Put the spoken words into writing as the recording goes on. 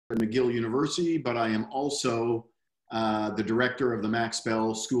at McGill University, but I am also the director of the Max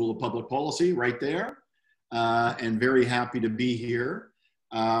Bell School of Public Policy right there, and very happy to be here.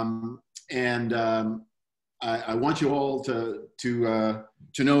 I want you all to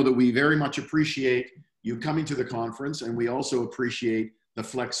know that we very much appreciate you coming to the conference, and we also appreciate the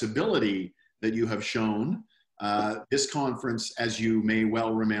flexibility that you have shown. This conference, as you may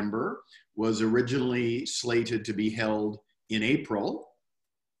well remember, was originally slated to be held in April.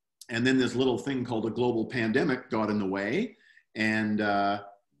 And then this little thing called a global pandemic got in the way. And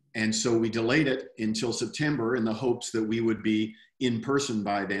so we delayed it until September in the hopes that we would be in person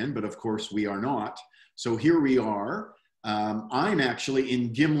by then, but of course we are not. So here we are. I'm actually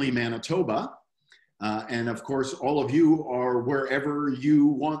in Gimli, Manitoba. And of course, all of you are wherever you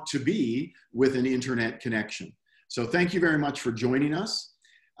want to be with an internet connection. So thank you very much for joining us.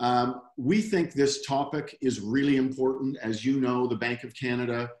 We think this topic is really important. As you know, the Bank of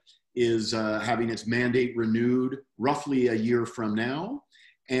Canada is having its mandate renewed roughly a year from now.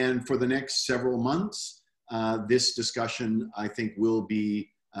 And for the next several months, this discussion, I think, will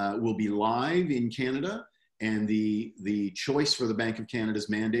be live in Canada, and the choice for the Bank of Canada's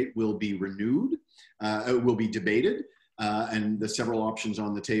mandate will be renewed, will be debated, and the several options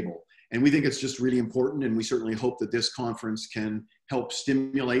on the table. And we think it's just really important, and we certainly hope that this conference can help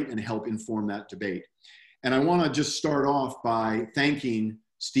stimulate and help inform that debate. And I want to just start off by thanking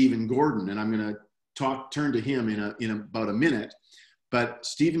Stephen Gordon, and I'm going to turn to him in about a minute. But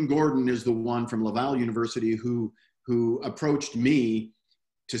Stephen Gordon is the one from Laval University who approached me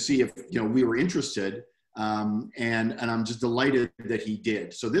to see if we were interested, and I'm just delighted that he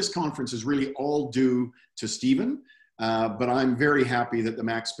did. So this conference is really all due to Stephen, but I'm very happy that the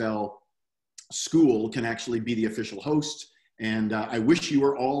Max Bell School can actually be the official host. And I wish you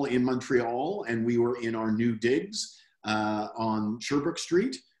were all in Montreal and we were in our new digs on Sherbrooke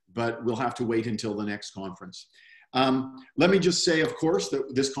Street, but we'll have to wait until the next conference. Let me just say, of course,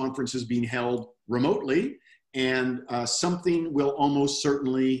 that this conference is being held remotely, and something will almost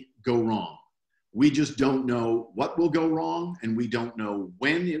certainly go wrong. We just don't know what will go wrong, and we don't know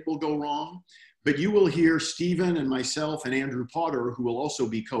when it will go wrong. But you will hear Stephen and myself and Andrew Potter, who will also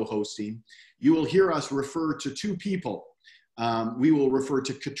be co-hosting, you will hear us refer to two people. We will refer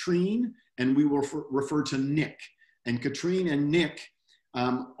to Katrine, and we will refer to Nick. And Katrine and Nick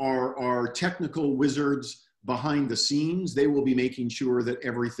are technical wizards behind the scenes. They will be making sure that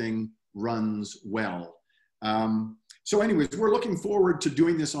everything runs well. So anyways, we're looking forward to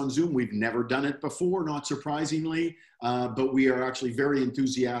doing this on Zoom. We've never done it before, not surprisingly, but we are actually very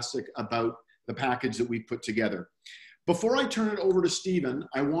enthusiastic about the package that we put together. Before I turn it over to Stephen,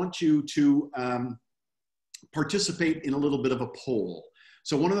 I want you to participate in a little bit of a poll.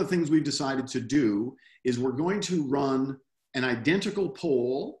 So one of the things we've decided to do is we're going to run an identical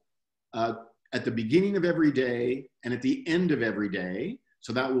poll at the beginning of every day and at the end of every day.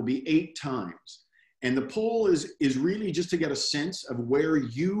 So that will be 8 times. And the poll is really just to get a sense of where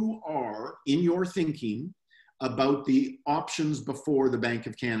you are in your thinking about the options before the Bank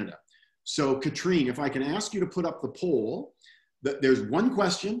of Canada. So Katrine, if I can ask you to put up the poll, there's one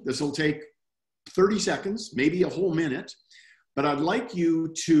question. This will take 30 seconds, maybe a whole minute, but I'd like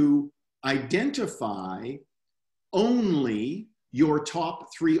you to identify only your top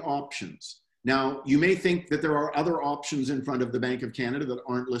 3 options. Now, you may think that there are other options in front of the Bank of Canada that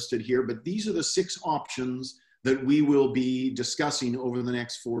aren't listed here, but these are the 6 options that we will be discussing over the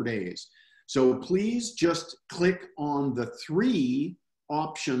next 4 days. So please just click on the 3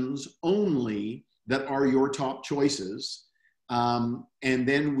 options only that are your top choices, and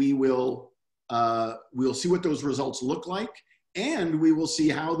then we'll see what those results look like, and we will see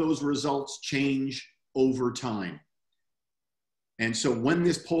how those results change over time. And so when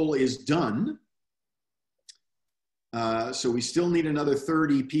this poll is done, so we still need another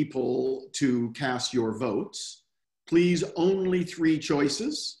 30 people to cast your votes. Please, only 3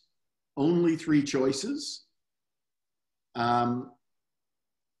 choices, only 3 choices. And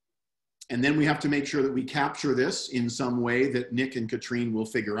then we have to make sure that we capture this in some way that Nick and Katrine will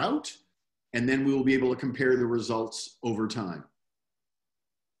figure out, and then we will be able to compare the results over time.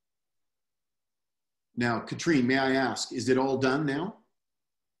 Now, Katrine, may I ask, is it all done now?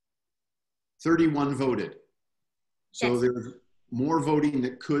 31 voted. So yes. There's more voting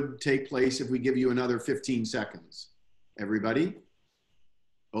that could take place if we give you another 15 seconds. Everybody?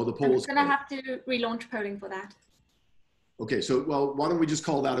 Oh, the poll is going to have to relaunch polling for that. Okay, so, well, why don't we just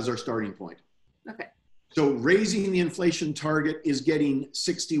call that as our starting point? Okay. So raising the inflation target is getting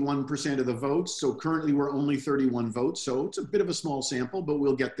 61% of the votes. So currently we're only 31 votes. So it's a bit of a small sample, but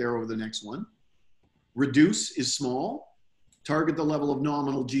we'll get there over the next one. Reduce is small. target the level of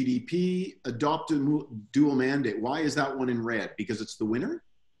nominal GDP, adopt a dual mandate. Why is that one in red? Because it's the winner?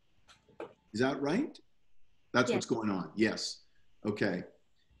 Is that right? That's Yes. what's going on. Yes. Okay.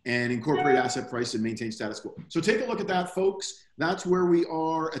 And incorporate asset price and maintain status quo. So take a look at that, folks. That's where we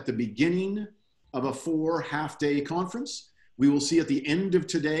are at the beginning of a 4 half-day conference. We will see at the end of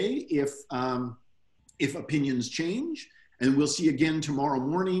today if opinions change, and we'll see again tomorrow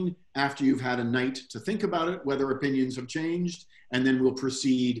morning after you've had a night to think about it, whether opinions have changed, and then we'll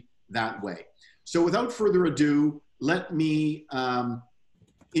proceed that way. So without further ado, let me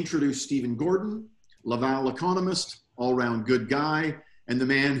introduce Stephen Gordon, Laval economist, all-round good guy, and the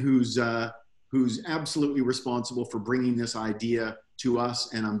man who's absolutely responsible for bringing this idea to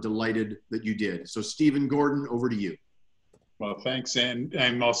us, and I'm delighted that you did. So Stephen Gordon, over to you. Well, thanks, and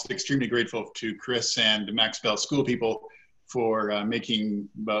I'm also extremely grateful to Chris and the Max Bell School people for making,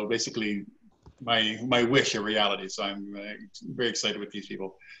 well, basically my wish a reality. So I'm very excited with these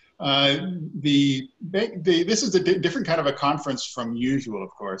people. This is a different kind of a conference from usual, of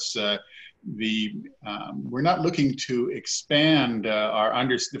course. We're not looking to expand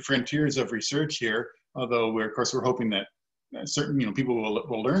the frontiers of research here, although of course we're hoping that certain people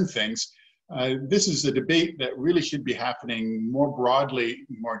will learn things. This is a debate that really should be happening more broadly,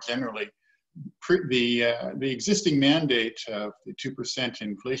 more generally. The existing mandate of the 2%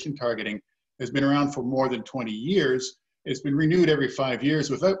 inflation targeting has been around for more than 20 years. It's been renewed every 5 years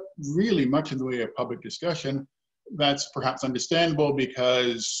without really much in the way of public discussion. That's perhaps understandable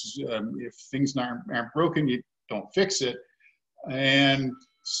because if things aren't broken, you don't fix it. And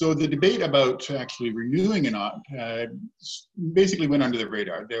so the debate about actually renewing or not basically went under the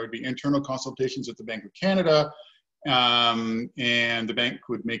radar. There would be internal consultations at the Bank of Canada, and the bank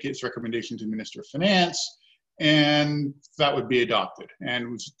would make its recommendation to the Minister of Finance, and that would be adopted. And it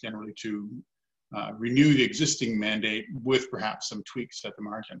was generally to renew the existing mandate with perhaps some tweaks at the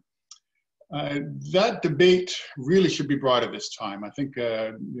margin. That debate really should be brought at this time. I think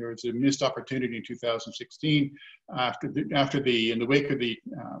there was a missed opportunity in 2016 in the wake of the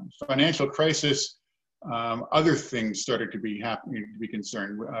financial crisis. Other things started to be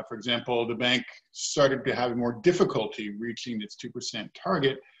concerned. For example, the bank started to have more difficulty reaching its 2%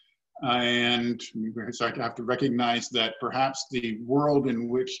 target, and we started to have to recognize that perhaps the world in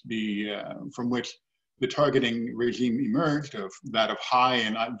which from which the targeting regime emerged, of that of high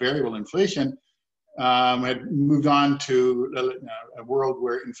and variable inflation, had moved on to a world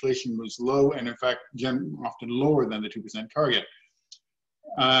where inflation was low and in fact often lower than the 2% target.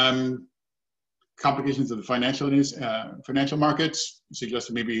 Complications of the financial markets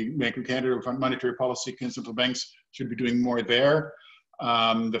suggested maybe Bank of Canada or monetary policy central banks should be doing more there.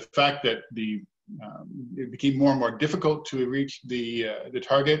 The fact that it became more and more difficult to reach the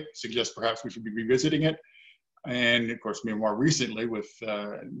target suggests perhaps we should be revisiting it. And of course, more recently with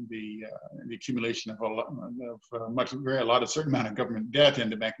the accumulation of a certain amount of government debt in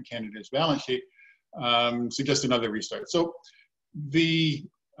the Bank of Canada's balance sheet suggests another restart. So the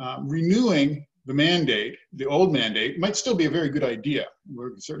renewing the mandate, the old mandate, might still be a very good idea.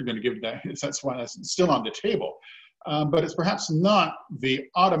 We're certainly going to give that. That's why that's still on the table. But it's perhaps not the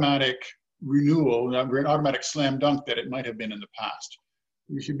automatic renewal, an automatic slam dunk that it might have been in the past.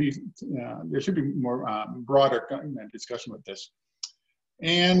 There should be more broader discussion with this.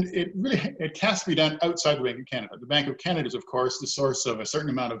 And it has to be done outside the Bank of Canada. The Bank of Canada is, of course, the source of a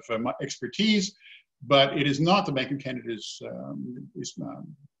certain amount of expertise, but it is not the Bank of Canada's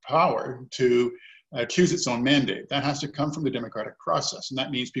power to choose its own mandate. That has to come from the democratic process, and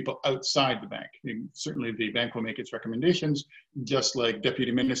that means people outside the bank. And certainly the bank will make its recommendations, just like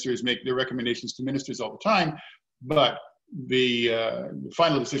deputy ministers make their recommendations to ministers all the time, but the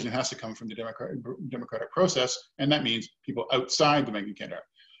final decision has to come from the democratic process, and that means people outside the Bank of Canada.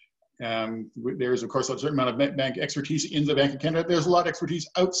 There's, of course, a certain amount of bank expertise in the Bank of Canada. There's a lot of expertise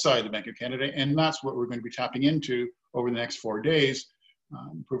outside the Bank of Canada, and that's what we're going to be tapping into over the next 4 days,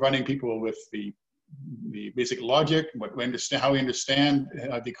 providing people with the basic logic, how we understand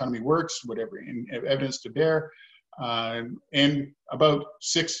how the economy works, whatever evidence to bear, and about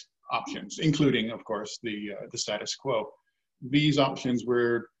 6 options, including, of course, the status quo. These options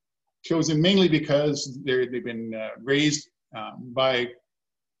were chosen mainly because they've been raised by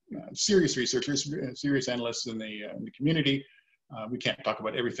serious researchers, serious analysts in the community. We can't talk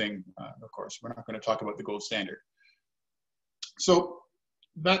about everything, of course. We're not going to talk about the gold standard. So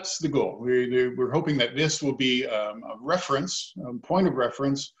that's the goal. We're hoping that this will be a reference, a point of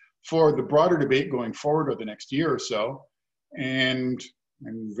reference for the broader debate going forward over the next year or so. And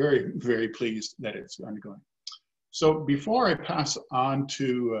I'm very, very pleased that it's undergoing. So before I pass on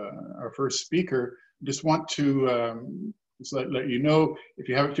to our first speaker, just want to Just let you know, if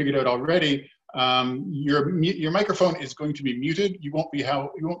you haven't figured out already, your microphone is going to be muted. You won't be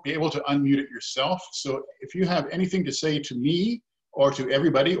able to unmute it yourself. So if you have anything to say to me or to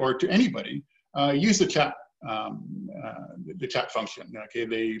everybody or to anybody, use the chat function. Okay,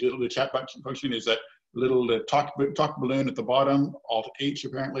 the chat function is that little talk balloon at the bottom, Alt H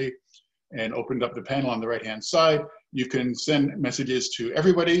apparently, and opened up the panel on the right hand side. You can send messages to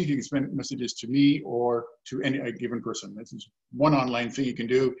everybody. You can send messages to me or to a given person. This is one online thing you can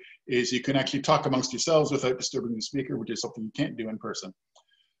do, is you can actually talk amongst yourselves without disturbing the speaker, which is something you can't do in person.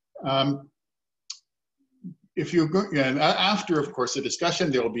 If you go, after, of course, the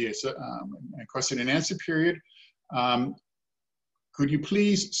discussion, there will be a question and answer period. Could you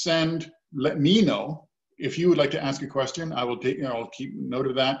please let me know if you would like to ask a question. I will I'll keep note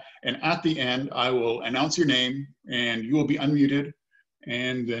of that. And at the end, I will announce your name and you will be unmuted,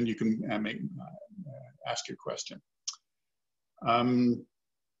 and then you can ask your question.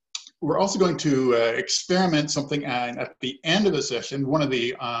 We're also going to experiment something at the end of the session. One of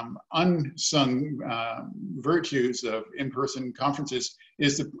the unsung virtues of in-person conferences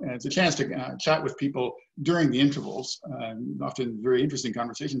is it's a chance to chat with people during the intervals. Often very interesting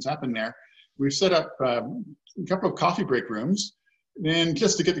conversations happen there. We've set up a couple of coffee break rooms. And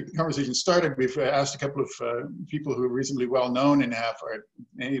just to get the conversation started, we've asked a couple of people who are reasonably well known and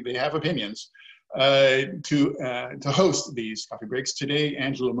they have opinions to host these coffee breaks. Today,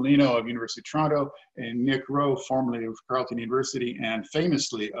 Angelo Molino of University of Toronto and Nick Rowe, formerly of Carleton University and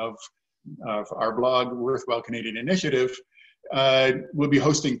famously of our blog, Worthwhile Canadian Initiative, will be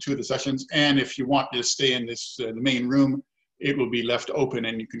hosting two of the sessions. And if you want to stay in this the main room, it will be left open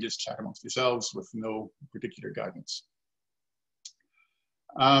and you can just chat amongst yourselves with no particular guidance.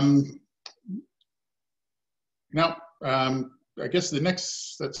 Now, I guess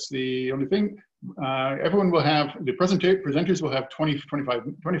that's the only thing. Everyone will have, the presenters will have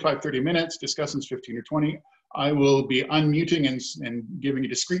 25, 30 minutes, discussants 15 or 20. I will be unmuting and giving a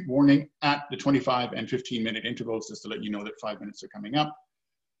discrete warning at the 25 and 15-minute intervals just to let you know that 5 minutes are coming up.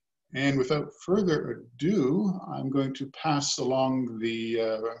 And without further ado, I'm going to pass along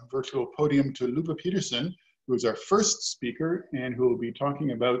the virtual podium to Luba Petersen, who is our first speaker and who will be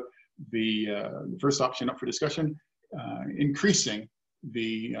talking about the first option up for discussion, increasing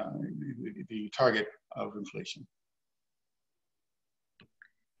the target of inflation.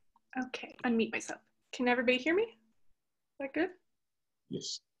 Okay, unmute myself. Can everybody hear me? Is that good?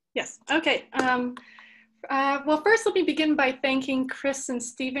 Yes. Yes, okay. Well, first let me begin by thanking Chris and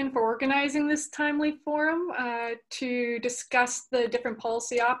Stephen for organizing this timely forum to discuss the different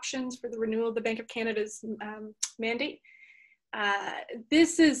policy options for the renewal of the Bank of Canada's mandate.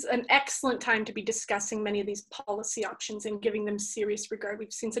 This is an excellent time to be discussing many of these policy options and giving them serious regard.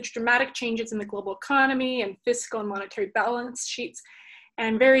 We've seen such dramatic changes in the global economy and fiscal and monetary balance sheets, and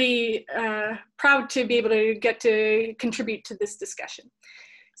I'm very proud to be able to get to contribute to this discussion.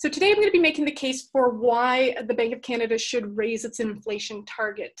 So today I'm going to be making the case for why the Bank of Canada should raise its inflation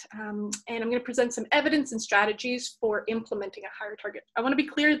target. And I'm going to present some evidence and strategies for implementing a higher target. I want to be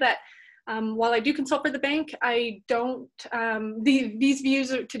clear that while I do consult for the bank, I don't, these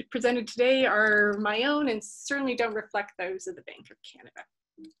views presented today are my own and certainly don't reflect those of the Bank of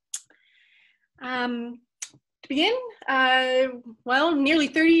Canada. To begin, well, nearly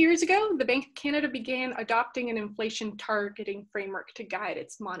 30 years ago, the Bank of Canada began adopting an inflation targeting framework to guide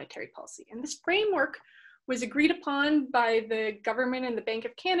its monetary policy. And this framework was agreed upon by the government and the Bank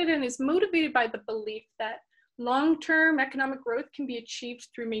of Canada and is motivated by the belief that long-term economic growth can be achieved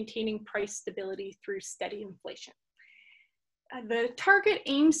through maintaining price stability through steady inflation. The target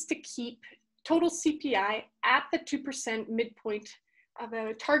aims to keep total CPI at the 2% midpoint of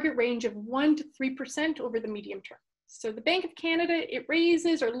a target range of 1 to 3% over the medium term. So the Bank of Canada, it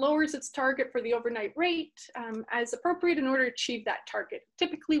raises or lowers its target for the overnight rate as appropriate in order to achieve that target,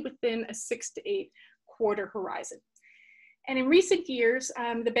 typically within a 6 to 8 quarter horizon. And in recent years,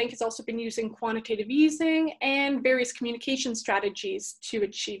 the bank has also been using quantitative easing and various communication strategies to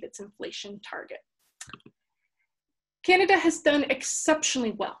achieve its inflation target. Canada has done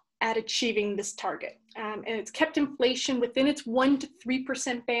exceptionally well at achieving this target. And it's kept inflation within its 1 to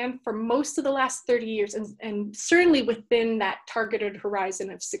 3% band for most of the last 30 years, and certainly within that targeted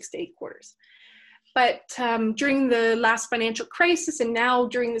horizon of 6 to 8 quarters. But during the last financial crisis and now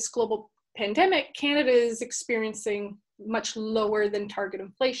during this global pandemic, Canada is experiencing much lower than target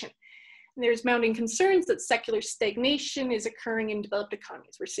inflation. And there's mounting concerns that secular stagnation is occurring in developed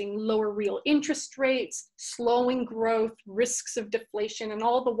economies. We're seeing lower real interest rates, slowing growth, risks of deflation, and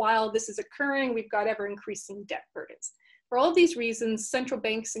all the while this is occurring, we've got ever increasing debt burdens. For all of these reasons, central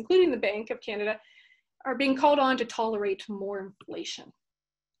banks, including the Bank of Canada, are being called on to tolerate more inflation.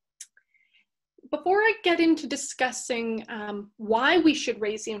 Before I get into discussing why we should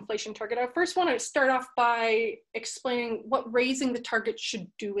raise the inflation target, I first want to start off by explaining what raising the target should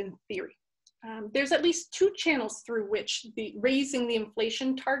do in theory. There's at least two channels through which raising the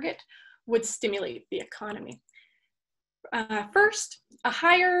inflation target would stimulate the economy. First, a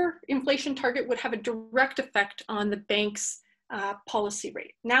higher inflation target would have a direct effect on the bank's policy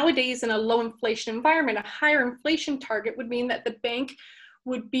rate. Nowadays, in a low inflation environment, a higher inflation target would mean that the bank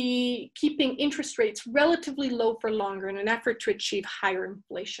would be keeping interest rates relatively low for longer in an effort to achieve higher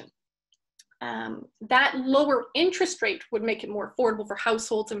inflation. That lower interest rate would make it more affordable for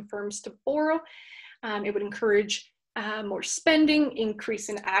households and firms to borrow. It would encourage more spending, increase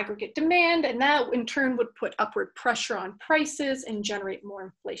in aggregate demand, and that in turn would put upward pressure on prices and generate more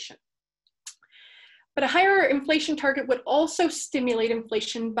inflation. But a higher inflation target would also stimulate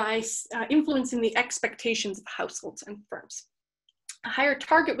inflation by influencing the expectations of households and firms. A higher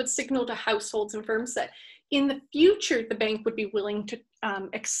target would signal to households and firms that in the future, the bank would be willing to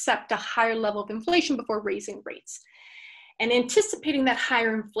accept a higher level of inflation before raising rates. And anticipating that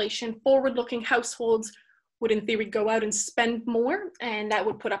higher inflation, forward-looking households would in theory go out and spend more, and that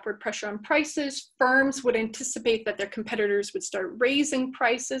would put upward pressure on prices. Firms would anticipate that their competitors would start raising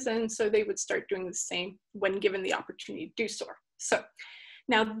prices, and so they would start doing the same when given the opportunity to do so. So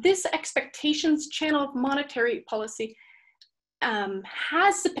now this expectations channel of monetary policy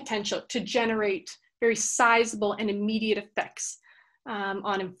has the potential to generate very sizable and immediate effects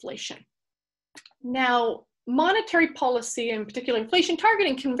on inflation. Now, monetary policy, in particular inflation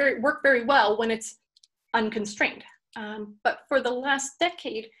targeting, can work very well when it's unconstrained. But for the last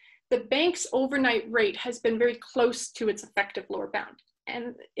decade, the bank's overnight rate has been very close to its effective lower bound.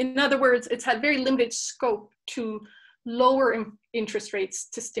 And in other words, it's had very limited scope to lower interest rates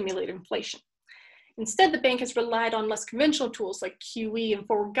to stimulate inflation. Instead, the bank has relied on less conventional tools like QE and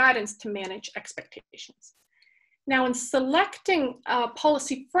forward guidance to manage expectations. Now, in selecting a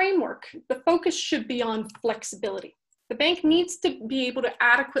policy framework, the focus should be on flexibility. The bank needs to be able to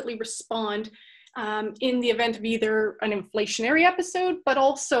adequately respond in the event of either an inflationary episode, but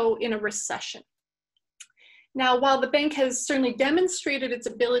also in a recession. Now, while the bank has certainly demonstrated its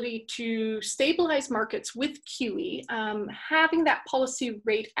ability to stabilize markets with QE, having that policy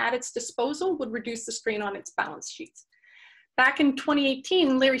rate at its disposal would reduce the strain on its balance sheets. Back in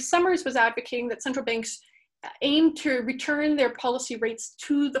 2018, Larry Summers was advocating that central banks aim to return their policy rates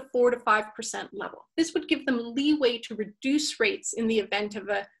to the 4 to 5% level. This would give them leeway to reduce rates in the event of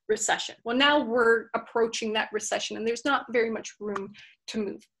a recession. Well, now we're approaching that recession and there's not very much room to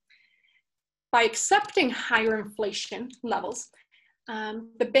move. By accepting higher inflation levels,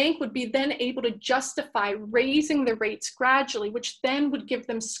 the bank would be then able to justify raising the rates gradually, which then would give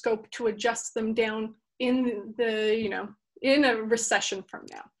them scope to adjust them down in a recession from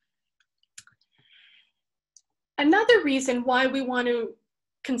now. Another reason why we want to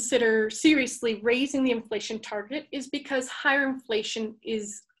consider seriously raising the inflation target is because higher inflation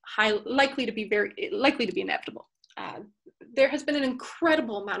is likely to be inevitable. There has been an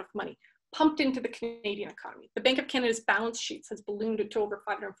incredible amount of money pumped into the Canadian economy. The Bank of Canada's balance sheets has ballooned to over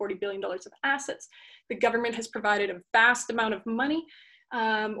 $540 billion of assets. The government has provided a vast amount of money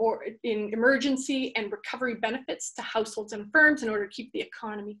or in emergency and recovery benefits to households and firms in order to keep the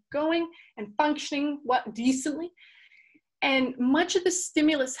economy going and functioning decently. And much of the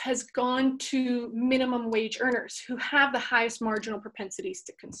stimulus has gone to minimum wage earners who have the highest marginal propensities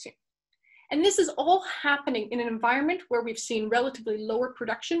to consume. And this is all happening in an environment where we've seen relatively lower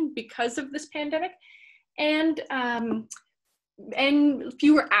production because of this pandemic and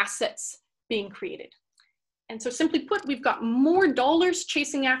fewer assets being created. And so simply put, we've got more dollars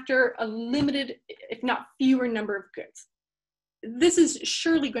chasing after a limited, if not fewer number of goods. This is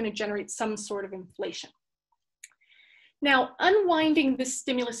surely going to generate some sort of inflation. Now, unwinding this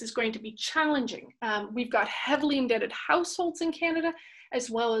stimulus is going to be challenging. We've got heavily indebted households in Canada, as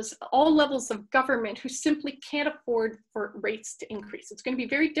well as all levels of government who simply can't afford for rates to increase. It's going to be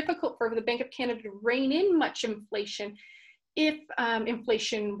very difficult for the Bank of Canada to rein in much inflation if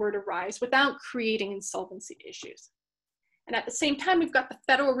inflation were to rise without creating insolvency issues. And at the same time, we've got the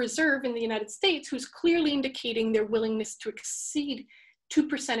Federal Reserve in the United States who's clearly indicating their willingness to exceed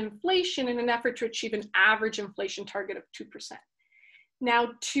 2% inflation in an effort to achieve an average inflation target of 2%. Now,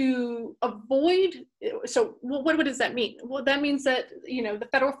 to avoid, so what does that mean? Well, that means that, the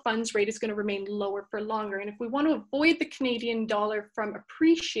federal funds rate is going to remain lower for longer. And if we want to avoid the Canadian dollar from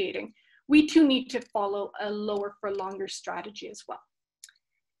appreciating, we too need to follow a lower for longer strategy as well.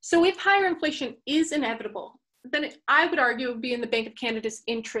 So if higher inflation is inevitable, then I would argue it would be in the Bank of Canada's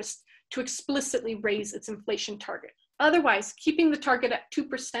interest to explicitly raise its inflation target. Otherwise, keeping the target at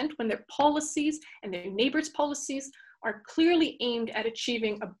 2% when their policies and their neighbors' policies are clearly aimed at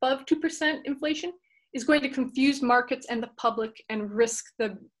achieving above 2% inflation is going to confuse markets and the public and risk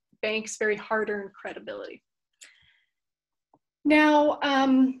the bank's very hard-earned credibility. Now,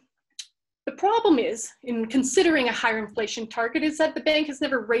 the problem is, in considering a higher inflation target, is that the bank has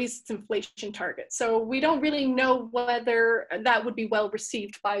never raised its inflation target. So we don't really know whether that would be well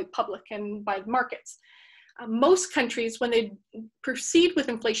received by the public and by the markets. Most countries, when they proceed with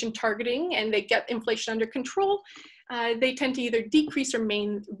inflation targeting and they get inflation under control, they tend to either decrease or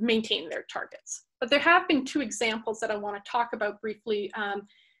maintain their targets. But there have been two examples that I want to talk about briefly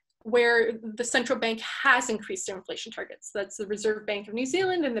where the central bank has increased their inflation targets. That's the Reserve Bank of New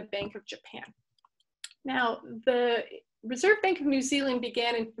Zealand and the Bank of Japan. Now, the Reserve Bank of New Zealand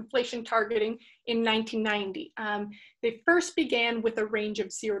began inflation targeting in 1990. They first began with a range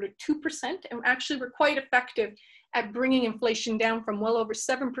of 0 to 2% and actually were quite effective at bringing inflation down from well over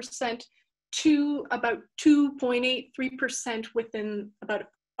 7% to about 2.83% within about a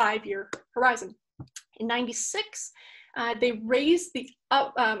 5-year horizon. In 96, they raised the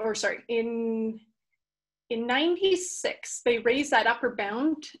in 96, they raised that upper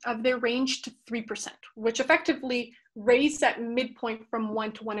bound of their range to 3%, which effectively raised that midpoint from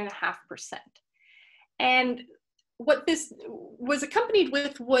 1 to 1.5%. And what this was accompanied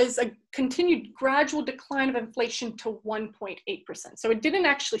with was a continued gradual decline of inflation to 1.8%. So it didn't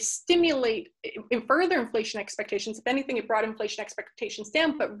actually stimulate further inflation expectations. If anything, it brought inflation expectations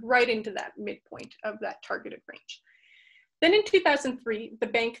down, but right into that midpoint of that targeted range. Then in 2003, the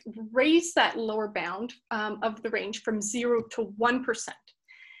bank raised that lower bound of the range from 0 to 1%.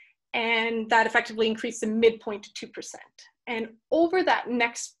 And that effectively increased the midpoint to 2%. And over that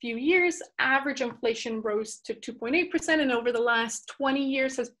next few years, average inflation rose to 2.8%, and over the last 20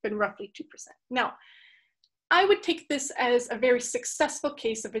 years has been roughly 2%. Now, I would take this as a very successful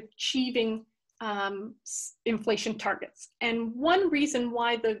case of achieving inflation targets. And one reason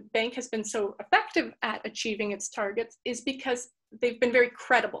why the bank has been so effective at achieving its targets is because they've been very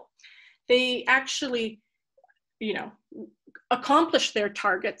credible. They actually, accomplished their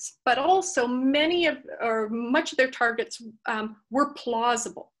targets, but also much of their targets were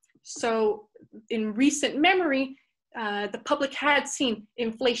plausible. So in recent memory, the public had seen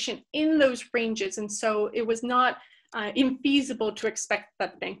inflation in those ranges, and so it was not infeasible to expect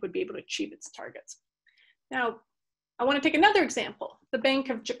that the bank would be able to achieve its targets. Now, I want to take another example, the Bank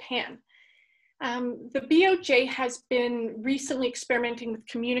of Japan. The BOJ has been recently experimenting with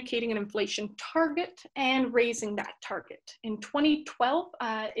communicating an inflation target and raising that target. In 2012,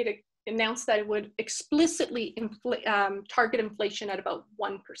 it announced that it would explicitly target inflation at about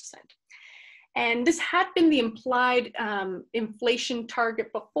 1%. And this had been the implied inflation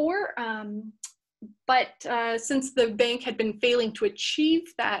target before, but since the bank had been failing to achieve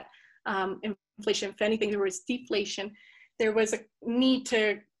that inflation, if anything, there was deflation, there was a need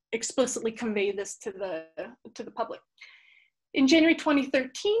to explicitly convey this to the public. In January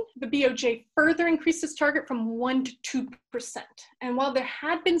 2013, the BOJ further increased its target from 1 to 2%. And while there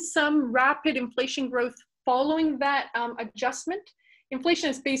had been some rapid inflation growth following that adjustment, inflation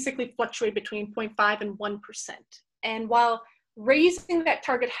has basically fluctuated between 0.5 and 1%. And while raising that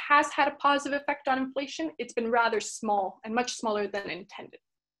target has had a positive effect on inflation, it's been rather small and much smaller than intended.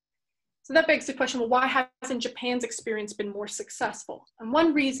 So that begs the question, well, why hasn't Japan's experience been more successful? And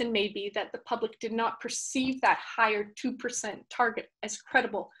one reason may be that the public did not perceive that higher 2% target as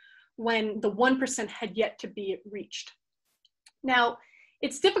credible when the 1% had yet to be reached. Now,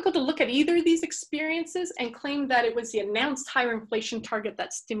 it's difficult to look at either of these experiences and claim that it was the announced higher inflation target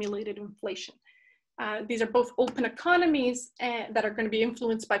that stimulated inflation. These are both open economies that are going to be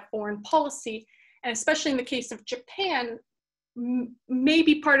influenced by foreign policy, and especially in the case of Japan,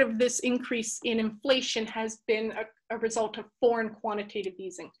 maybe part of this increase in inflation has been a result of foreign quantitative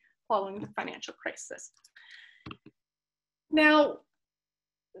easing following the financial crisis. Now,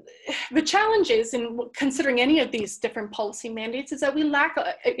 the challenge is in considering any of these different policy mandates is that we lack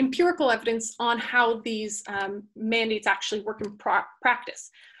empirical evidence on how these mandates actually work in practice.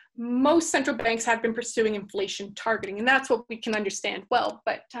 Most central banks have been pursuing inflation targeting, and that's what we can understand well,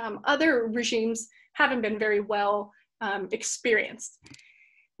 but other regimes haven't been very well experienced.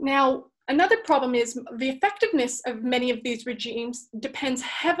 Now, another problem is the effectiveness of many of these regimes depends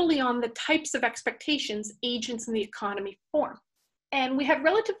heavily on the types of expectations agents in the economy form. And we have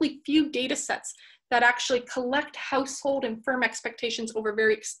relatively few data sets that actually collect household and firm expectations over a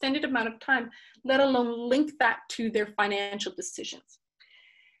very extended amount of time, let alone link that to their financial decisions.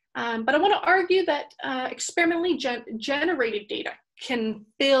 But I want to argue that experimentally generated data can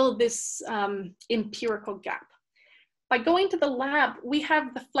fill this empirical gap. By going to the lab, we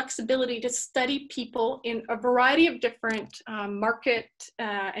have the flexibility to study people in a variety of different market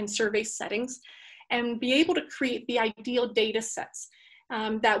and survey settings and be able to create the ideal data sets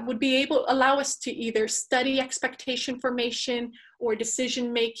that would be able to allow us to either study expectation formation or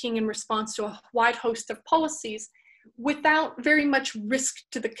decision making in response to a wide host of policies without very much risk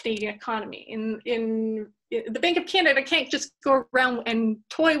to the Canadian economy. The Bank of Canada can't just go around and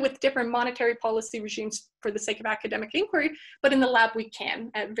toy with different monetary policy regimes for the sake of academic inquiry, but in the lab we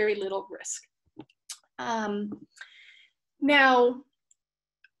can at very little risk. Now,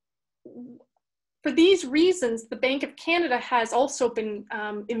 for these reasons, the Bank of Canada has also been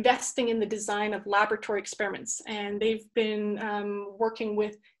investing in the design of laboratory experiments, and they've been working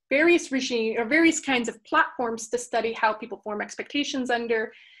with various kinds of platforms to study how people form expectations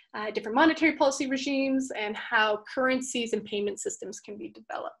under different monetary policy regimes and how currencies and payment systems can be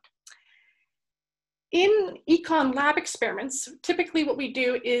developed. In econ lab experiments, typically what we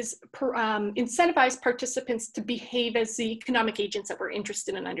do is incentivize participants to behave as the economic agents that we're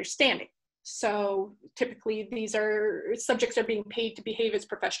interested in understanding. So typically subjects are being paid to behave as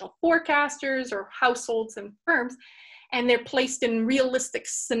professional forecasters or households and firms, and they're placed in realistic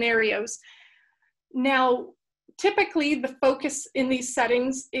scenarios. Now, typically the focus in these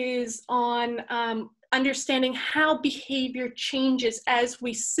settings is on understanding how behavior changes as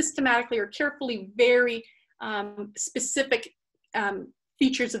we systematically or carefully vary specific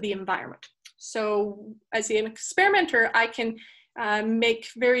features of the environment. So as an experimenter, I can make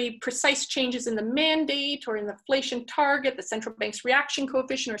very precise changes in the mandate or in the inflation target, the central bank's reaction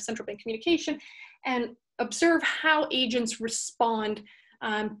coefficient or central bank communication, and observe how agents respond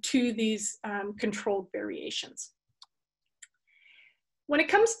to these controlled variations. When it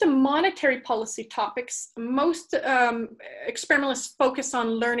comes to monetary policy topics, most experimentalists focus on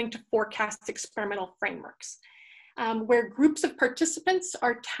learning to forecast experimental frameworks, where groups of participants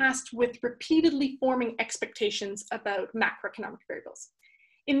are tasked with repeatedly forming expectations about macroeconomic variables.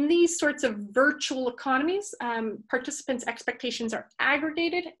 In these sorts of virtual economies, participants' expectations are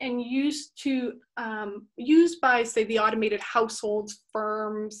aggregated and used by, say, the automated households,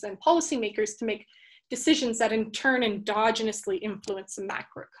 firms, and policymakers to make decisions that in turn endogenously influence the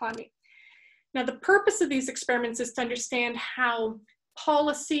macroeconomy. Now, the purpose of these experiments is to understand how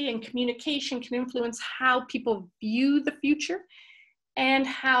policy and communication can influence how people view the future and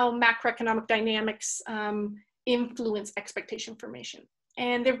how macroeconomic dynamics influence expectation formation.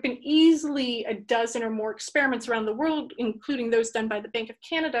 And there have been easily a dozen or more experiments around the world, including those done by the Bank of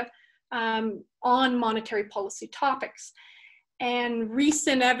Canada, on monetary policy topics. And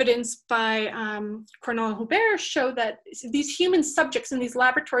recent evidence by Cornell and Hubert show that these human subjects in these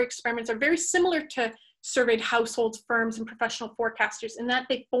laboratory experiments are very similar to surveyed households, firms, and professional forecasters in that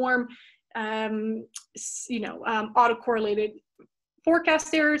they form autocorrelated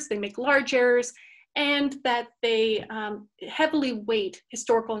forecast errors, they make large errors, and that they heavily weight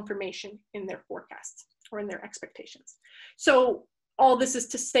historical information in their forecasts or in their expectations. So all this is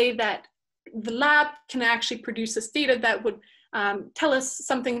to say that the lab can actually produce this data that would tell us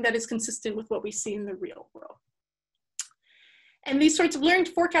something that is consistent with what we see in the real world. And these sorts of learning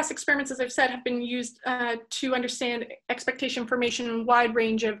to forecast experiments, as I've said, have been used to understand expectation formation in a wide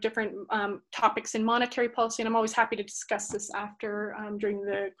range of different topics in monetary policy. And I'm always happy to discuss this after, during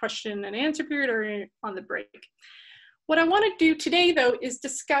the question and answer period or on the break. What I want to do today, though, is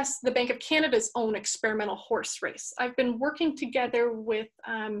discuss the Bank of Canada's own experimental horse race. I've been working together with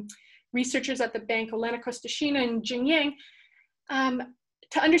researchers at the bank, Olena Kostashina and Jing Yang,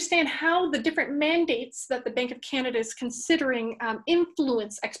 to understand how the different mandates that the Bank of Canada is considering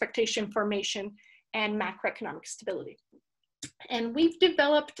influence expectation formation and macroeconomic stability. And we've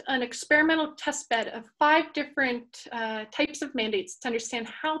developed an experimental testbed of 5 different types of mandates to understand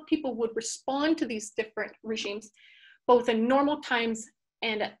how people would respond to these different regimes, both in normal times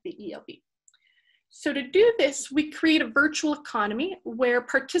and at the ELB. So to do this, we create a virtual economy where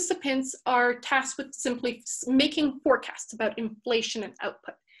participants are tasked with simply making forecasts about inflation and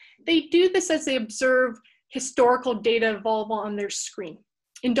output. They do this as they observe historical data evolve on their screen,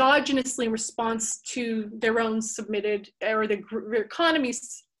 endogenously in response to their own submitted or the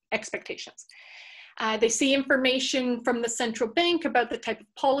economy's expectations. They see information from the central bank about the type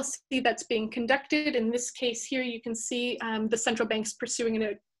of policy that's being conducted. In this case here, you can see the central bank's pursuing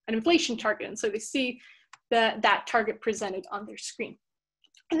an inflation target. And so they see that target presented on their screen.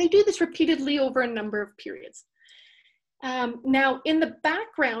 And they do this repeatedly over a number of periods. Now, in the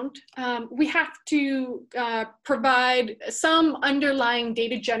background, we have to provide some underlying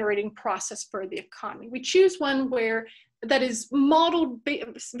data generating process for the economy. We choose one where that is modeled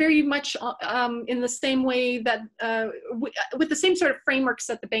very much in the same way that, with the same sort of frameworks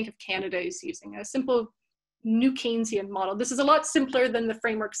that the Bank of Canada is using, a simple new Keynesian model. This is a lot simpler than the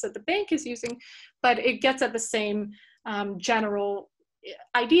frameworks that the bank is using, but it gets at the same general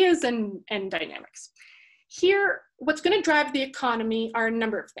ideas and dynamics. Here, what's going to drive the economy are a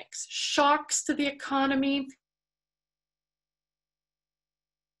number of things. Shocks to the economy,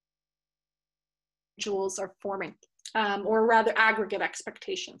 individuals are forming, or rather aggregate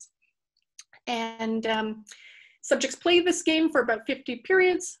expectations. And subjects play this game for about 50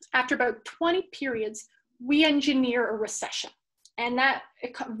 periods. After about 20 periods, we engineer a recession. And that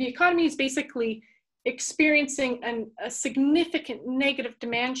the economy is basically experiencing a significant negative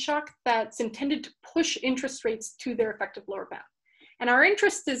demand shock that's intended to push interest rates to their effective lower bound. And our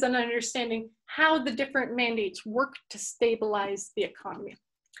interest is in understanding how the different mandates work to stabilize the economy.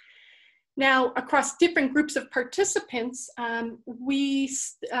 Now, across different groups of participants, we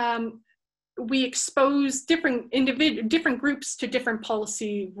expose different groups to different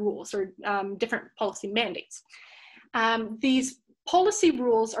policy rules or different policy mandates. These policy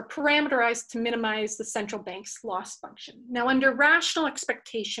rules are parameterized to minimize the central bank's loss function. Now, under rational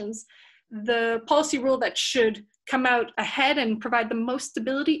expectations, the policy rule that should come out ahead and provide the most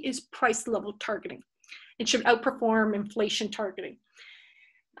stability is price level targeting. It should outperform inflation targeting.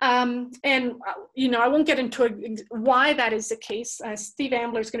 And I won't get into why that is the case. Steve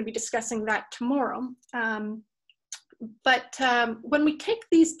Ambler is going to be discussing that tomorrow. But when we take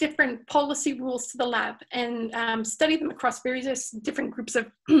these different policy rules to the lab and study them across various different groups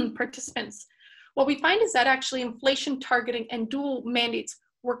of participants, what we find is that actually inflation targeting and dual mandates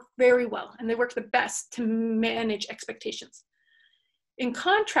work very well, and they work the best to manage expectations. In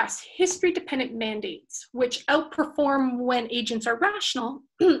contrast, history-dependent mandates, which outperform when agents are rational,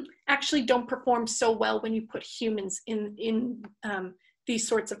 actually don't perform so well when you put humans in these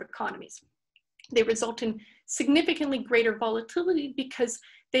sorts of economies. They result in significantly greater volatility because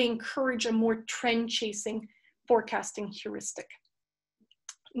they encourage a more trend-chasing forecasting heuristic.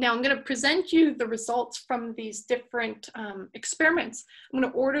 Now, I'm going to present you the results from these different experiments. I'm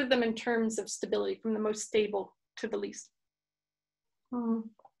going to order them in terms of stability, from the most stable to the least.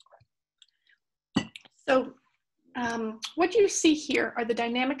 So what you see here are the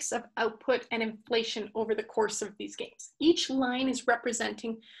dynamics of output and inflation over the course of these games. Each line is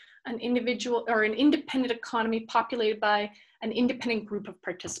representing an individual or an independent economy populated by an independent group of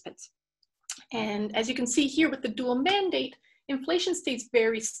participants. And as you can see here with the dual mandate, inflation stays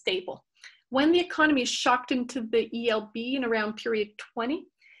very stable. When the economy is shocked into the ELB in around period 20,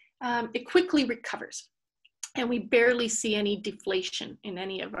 it quickly recovers. And we barely see any deflation in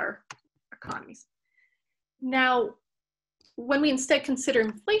any of our economies. Now, when we instead consider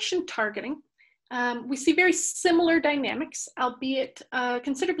inflation targeting, we see very similar dynamics, albeit a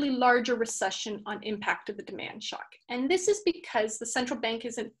considerably larger recession on impact of the demand shock. And this is because the central bank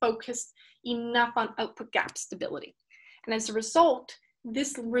isn't focused enough on output gap stability. And as a result,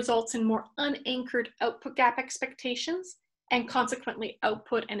 this results in more unanchored output gap expectations and consequently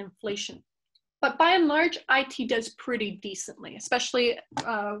output and inflation. But by and large, IT does pretty decently, especially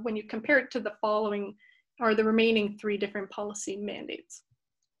when you compare it to the following or the remaining 3 different policy mandates.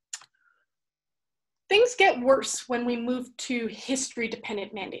 Things get worse when we move to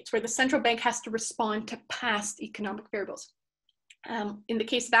history-dependent mandates, where the central bank has to respond to past economic variables. In the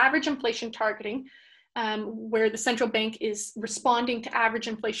case of average inflation targeting, where the central bank is responding to average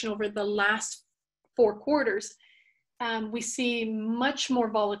inflation over the last 4 quarters, we see much more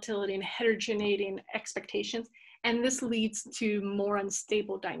volatility and heterogeneity in expectations, and this leads to more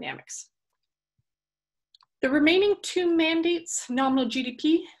unstable dynamics. The remaining 2 mandates, nominal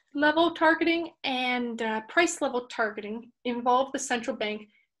GDP level targeting and price level targeting, involve the central bank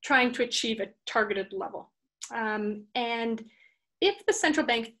trying to achieve a targeted level. And if the central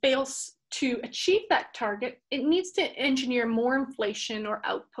bank fails to achieve that target, it needs to engineer more inflation or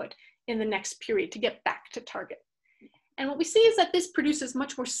output in the next period to get back to target. And what we see is that this produces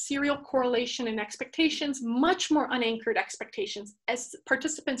much more serial correlation in expectations, much more unanchored expectations, as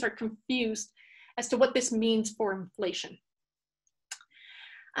participants are confused as to what this means for inflation.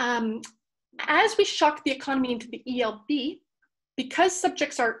 As we shock the economy into the ELB, because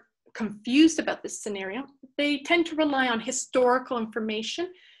subjects are confused about this scenario, they tend to rely on historical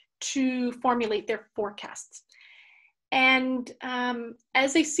information to formulate their forecasts. And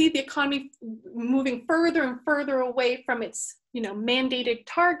as they see the economy moving further and further away from its mandated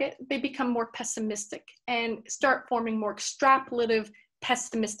target, they become more pessimistic and start forming more extrapolative,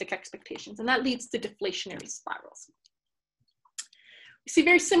 pessimistic expectations. And that leads to deflationary spirals. We see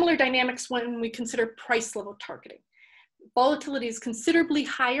very similar dynamics when we consider price level targeting. volatility is considerably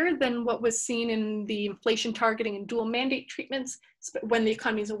higher than what was seen in the inflation targeting and dual mandate treatments when the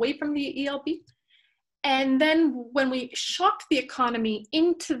economy is away from the ELB. And then when we shocked the economy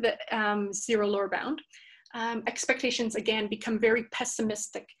into the zero lower bound, expectations again become very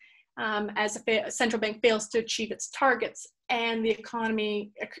pessimistic as a central bank fails to achieve its targets and the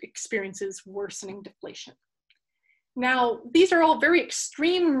economy experiences worsening deflation. Now, these are all very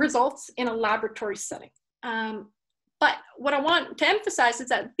extreme results in a laboratory setting. But what I want to emphasize is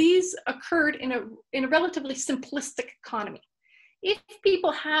that these occurred in a relatively simplistic economy. If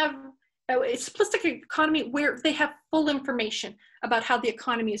people have a simplistic economy where they have full information about how the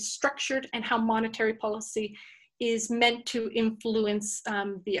economy is structured and how monetary policy is meant to influence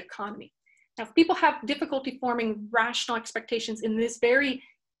the economy. Now, if people have difficulty forming rational expectations in this very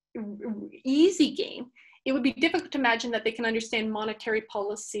easy game, it would be difficult to imagine that they can understand monetary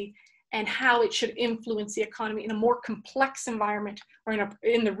policy and how it should influence the economy in a more complex environment or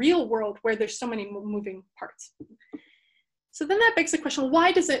in the real world where there's so many moving parts. So then that begs the question,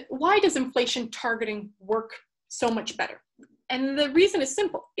 why does inflation targeting work so much better? And the reason is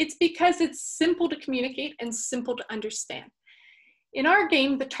simple. It's because it's simple to communicate and simple to understand. In our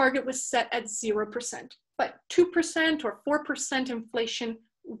game, the target was set at 0%, but 2% or 4% inflation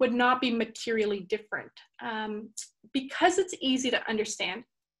would not be materially different. Because it's easy to understand,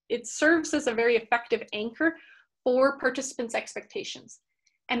 it serves as a very effective anchor for participants' expectations.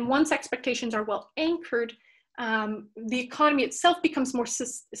 And once expectations are well anchored, the economy itself becomes more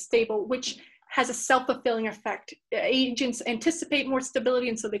stable, which has a self-fulfilling effect. Agents anticipate more stability,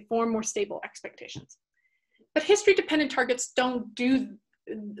 and so they form more stable expectations. But history-dependent targets don't do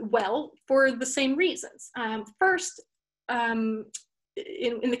well for the same reasons. First, in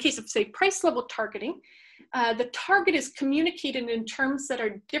the case of, say, price level targeting, the target is communicated in terms that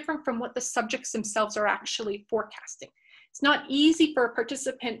are different from what the subjects themselves are actually forecasting. It's not easy for a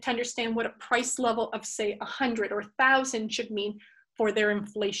participant to understand what a price level of, say, 100 or 1,000 should mean for their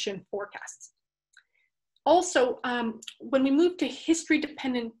inflation forecasts. Also, when we move to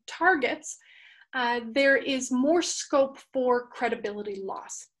history-dependent targets, there is more scope for credibility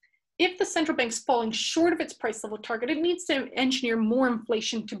loss. If the central bank's falling short of its price level target, it needs to engineer more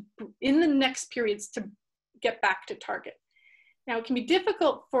inflation in the next periods to get back to target. Now, it can be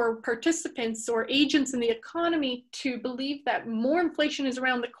difficult for participants or agents in the economy to believe that more inflation is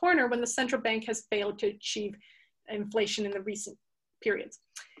around the corner when the central bank has failed to achieve inflation in the recent periods.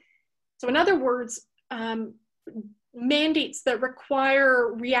 So in other words, mandates that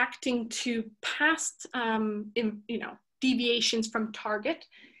require reacting to past deviations from target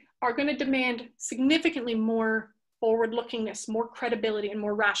are going to demand significantly more forward-lookingness, more credibility, and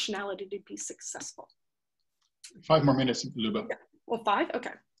more rationality to be successful. 5 more minutes, Luba. Yeah. Well, 5?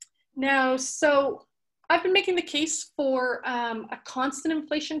 Okay. Now, so I've been making the case for a constant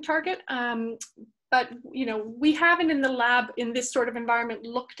inflation target, but we haven't in the lab in this sort of environment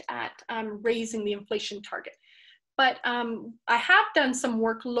looked at raising the inflation target. But I have done some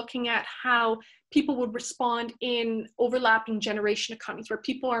work looking at how people would respond in overlapping generation economies where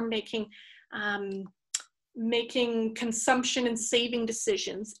people are making consumption and saving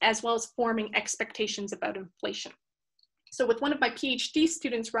decisions, as well as forming expectations about inflation. So with one of my PhD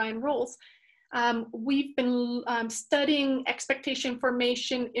students, Ryan Rolls, we've been studying expectation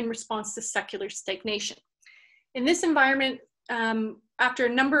formation in response to secular stagnation. In this environment, after a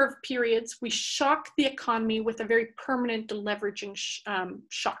number of periods, we shock the economy with a very permanent deleveraging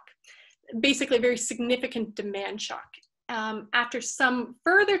shock, basically a very significant demand shock. After some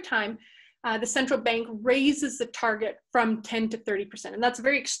further time, the central bank raises the target from 10 to 30%. And that's a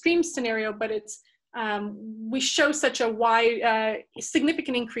very extreme scenario, but it's, we show such a wide,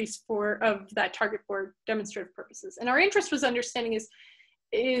 significant increase of that target for demonstrative purposes. And our interest was understanding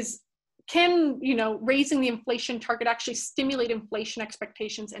can raising the inflation target actually stimulate inflation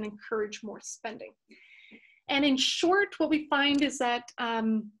expectations and encourage more spending? And in short, what we find is that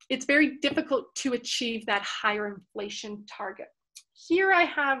it's very difficult to achieve that higher inflation target. Here I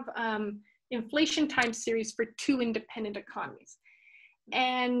have inflation time series for 2 independent economies.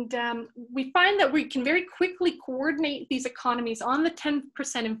 And we find that we can very quickly coordinate these economies on the 10%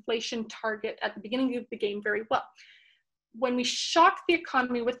 inflation target at the beginning of the game very well. When we shock the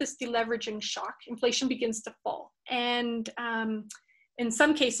economy with this deleveraging shock, inflation begins to fall. And in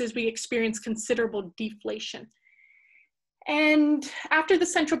some cases, we experience considerable deflation. And after the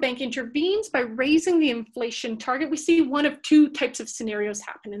central bank intervenes by raising the inflation target, we see one of 2 types of scenarios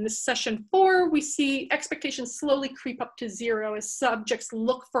happen. In this session 4, we see expectations slowly creep up to 0 as subjects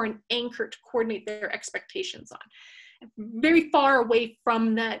look for an anchor to coordinate their expectations on, very far away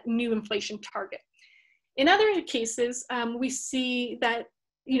from that new inflation target. In other cases, we see that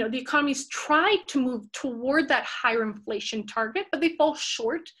the economies try to move toward that higher inflation target, but they fall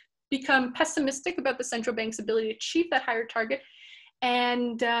short, become pessimistic about the central bank's ability to achieve that higher target,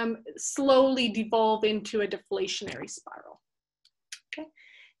 and slowly devolve into a deflationary spiral. Okay.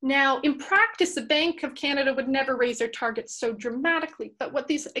 Now, in practice, the Bank of Canada would never raise their targets so dramatically, but what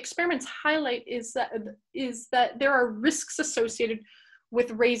these experiments highlight is that there are risks associated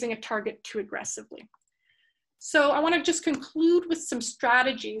with raising a target too aggressively. So I want to just conclude with some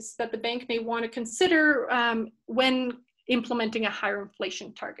strategies that the bank may want to consider when implementing a higher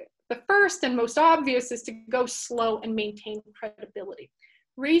inflation target. The first and most obvious is to go slow and maintain credibility.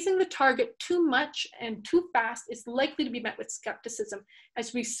 Raising the target too much and too fast is likely to be met with skepticism,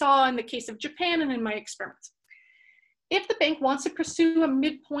 as we saw in the case of Japan and in my experiments. If the bank wants to pursue a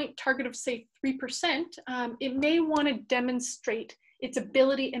midpoint target of, say, 3%, it may want to demonstrate its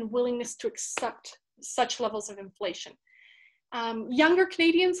ability and willingness to accept such levels of inflation. Younger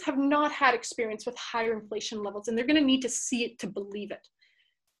Canadians have not had experience with higher inflation levels, and they're going to need to see it to believe it.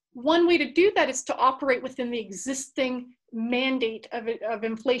 One way to do that is to operate within the existing mandate of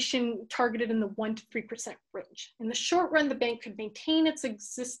inflation targeted in the 1% to 3% range. In the short run, the bank could maintain its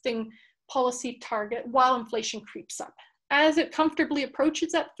existing policy target while inflation creeps up. As it comfortably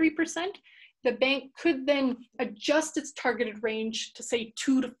approaches that 3%, the bank could then adjust its targeted range to, say,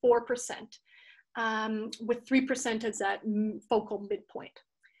 2% to 4%, with 3% as that focal midpoint.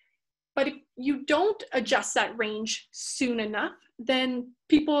 But if you don't adjust that range soon enough, then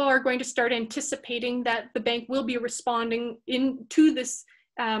people are going to start anticipating that the bank will be responding to this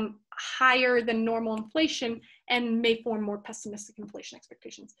higher than normal inflation and may form more pessimistic inflation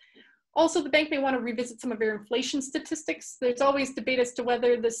expectations. Also, the bank may want to revisit some of their inflation statistics. There's always debate as to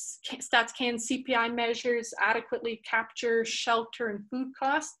whether the StatsCan CPI measures adequately capture shelter and food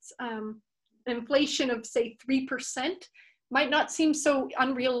costs. Inflation of, say, 3% might not seem so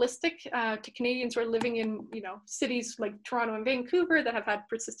unrealistic to Canadians who are living in, cities like Toronto and Vancouver that have had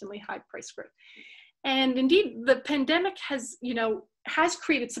persistently high price growth. And indeed, the pandemic has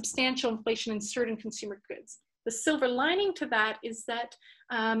created substantial inflation in certain consumer goods. The silver lining to that is that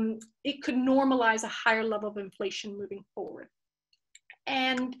it could normalize a higher level of inflation moving forward.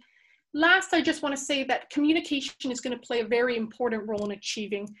 And last, I just want to say that communication is going to play a very important role in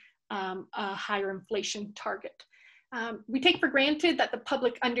achieving a higher inflation target. We take for granted that the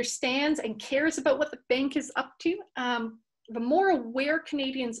public understands and cares about what the bank is up to. The more aware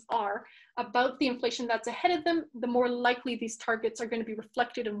Canadians are about the inflation that's ahead of them, the more likely these targets are going to be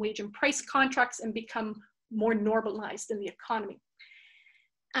reflected in wage and price contracts and become more normalized in the economy.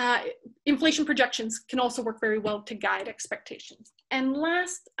 Inflation projections can also work very well to guide expectations. And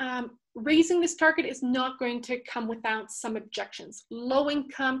last, raising this target is not going to come without some objections. Low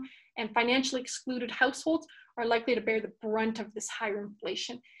income and financially excluded households are likely to bear the brunt of this higher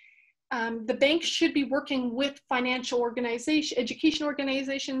inflation. The bank should be working with financial education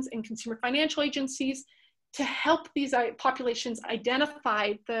organizations and consumer financial agencies to help these populations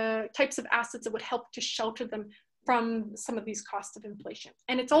identify the types of assets that would help to shelter them from some of these costs of inflation.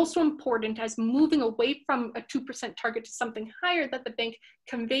 And it's also important, as moving away from a 2% target to something higher, that the bank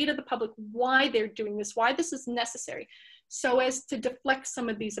convey to the public why they're doing this, why this is necessary, so as to deflect some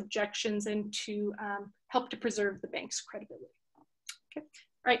of these objections and to help to preserve the bank's credibility. Okay,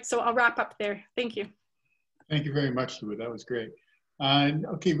 all right, so I'll wrap up there. Thank you. Thank you very much, Luba. That was great.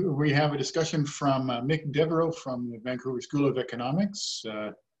 Okay, we have a discussion from Michael Devereux from the Vancouver School of Economics.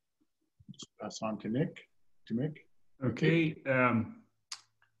 Just pass on to Mick. Okay.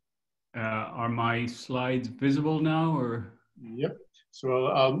 Are my slides visible now, or? Yep. So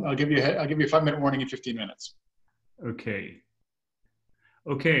I'll give you a 5-minute warning in 15 minutes. Okay.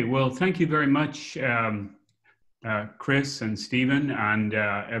 Okay. Well, thank you very much, Chris and Stephen, and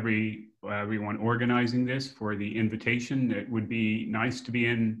everyone organizing this for the invitation. It would be nice to be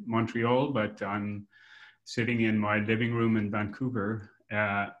in Montreal, but I'm sitting in my living room in Vancouver.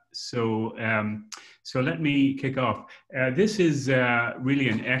 So let me kick off. This is really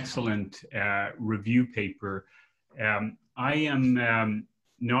an excellent review paper. I am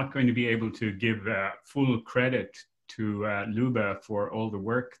not going to be able to give full credit to Luba for all the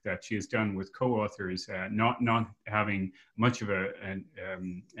work that she has done with co-authors, not having much of an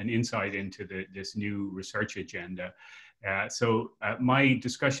insight into this new research agenda. So my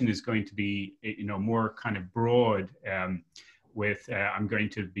discussion is going to be, more kind of broad. I'm going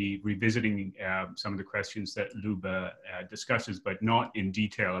to be revisiting some of the questions that Luba discusses, but not in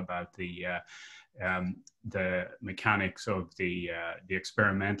detail about the the mechanics of the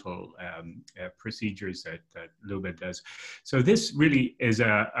experimental procedures that Luba does. So this really is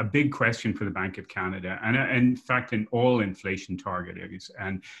a big question for the Bank of Canada, and in fact in all inflation target areas.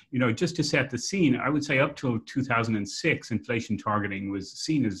 And just to set the scene, I would say up till 2006, inflation targeting was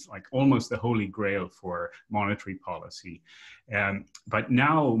seen as like almost the holy grail for monetary policy. But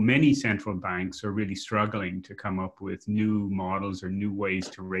now many central banks are really struggling to come up with new models or new ways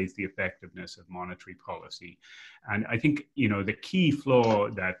to raise the effectiveness of monetary policy. And I think, the key flaw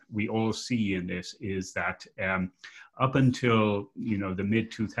that we all see in this is that up until, the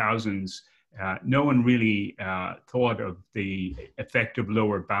mid-2000s, no one really thought of the effective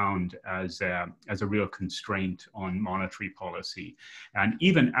lower bound as a real constraint on monetary policy. And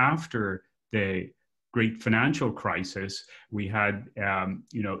even after the great financial crisis, we had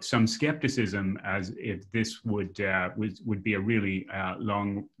some skepticism as if this would be a really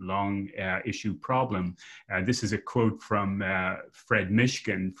long issue problem. This is a quote from Fred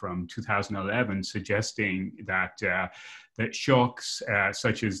Mishkin from 2011, suggesting that that shocks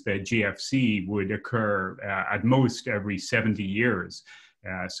such as the GFC would occur at most every 70 years.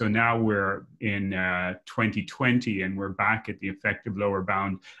 So now we're in 2020 and we're back at the effective lower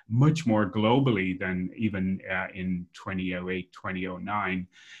bound much more globally than even in 2008, 2009.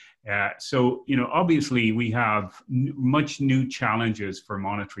 So, obviously we have much new challenges for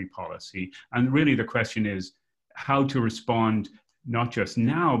monetary policy. And really the question is how to respond, not just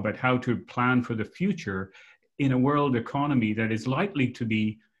now, but how to plan for the future in a world economy that is likely to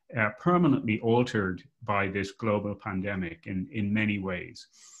be permanently altered by this global pandemic in many ways.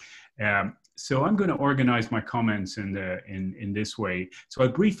 So I'm going to organize my comments in this way. So I'll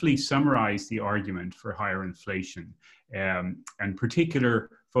briefly summarize the argument for higher inflation, and particular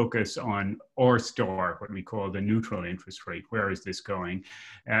focus on R star, what we call the neutral interest rate. Where is this going?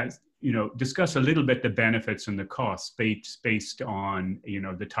 Discuss a little bit the benefits and the costs based on,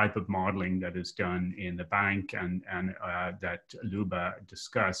 the type of modeling that is done in the bank and that Luba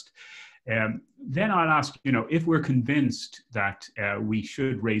discussed. Then I'll ask, if we're convinced that we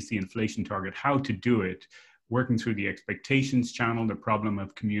should raise the inflation target, how to do it, working through the expectations channel, the problem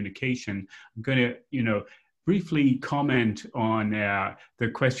of communication. I'm going to, briefly comment on the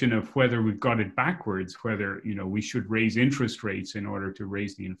question of whether we've got it backwards, whether we should raise interest rates in order to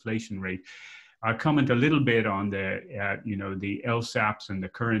raise the inflation rate. I'll comment a little bit on the the LSAPs and the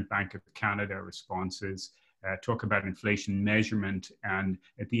current Bank of Canada responses. Talk about inflation measurement, and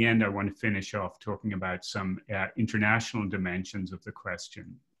at the end I want to finish off talking about some international dimensions of the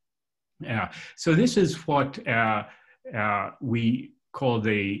question. So this is what we called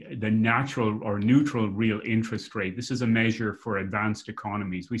the natural or neutral real interest rate. This is a measure for advanced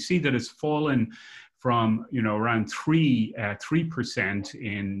economies. We see that it's fallen from around 3%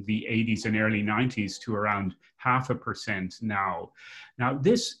 in the 80s and early 90s to around 0.5% now. Now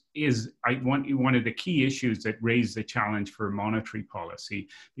this is one of the key issues that raise the challenge for monetary policy,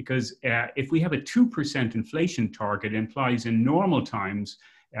 because if we have a 2% inflation target, it implies in normal times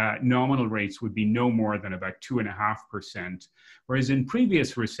nominal rates would be no more than about 2.5%. Whereas in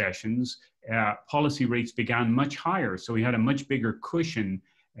previous recessions, policy rates began much higher. So we had a much bigger cushion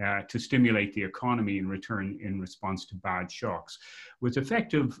to stimulate the economy in response to bad shocks. With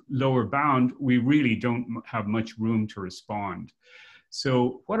effective lower bound, we really don't have much room to respond.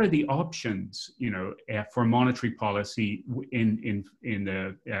 So what are the options, for monetary policy in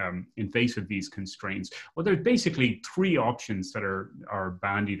face of these constraints? Well, there's basically three options that are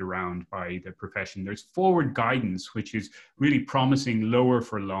bandied around by the profession. There's forward guidance, which is really promising lower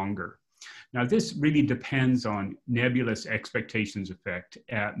for longer. Now, this really depends on nebulous expectations effect.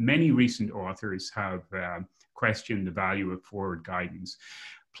 Many recent authors have questioned the value of forward guidance.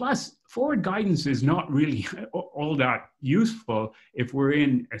 Plus, forward guidance is not really all that useful if we're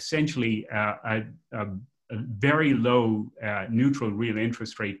in essentially a very low neutral real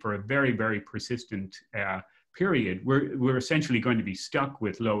interest rate for a very, very persistent period. We're essentially going to be stuck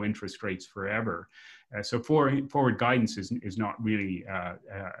with low interest rates forever. So forward guidance is not really a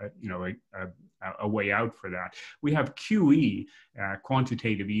way out for that. We have QE,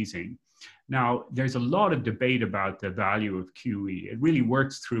 quantitative easing. Now, there's a lot of debate about the value of QE. It really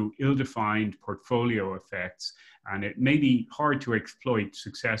works through ill-defined portfolio effects, and it may be hard to exploit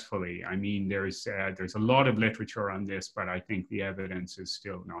successfully. I mean, there's a lot of literature on this, but I think the evidence is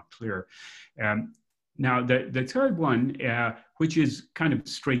still not clear. Now, the third one, which is kind of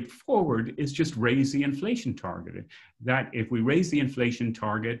straightforward, is just raise the inflation target. That if we raise the inflation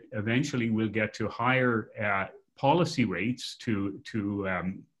target, eventually we'll get to higher policy rates to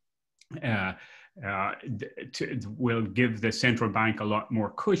will give the central bank a lot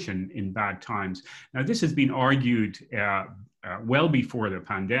more cushion in bad times. Now, this has been argued well before the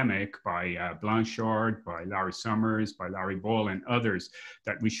pandemic by Blanchard, by Larry Summers, by Larry Ball, and others,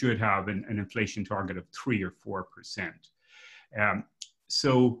 that we should have an inflation target of 3 or 4%.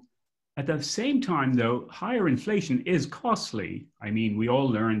 So at the same time, though, higher inflation is costly. I mean, we all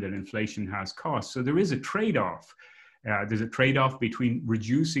learned that inflation has costs. So there is a trade-off. There's a trade-off between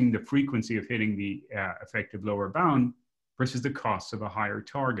reducing the frequency of hitting the effective lower bound versus the costs of a higher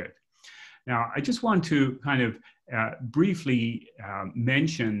target. Now, I just want to kind of briefly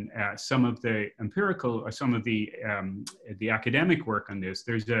mention some of the empirical or some of the academic work on this.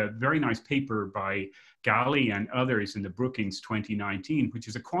 There's a very nice paper by Galley and others in the Brookings 2019, which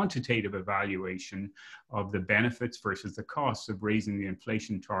is a quantitative evaluation of the benefits versus the costs of raising the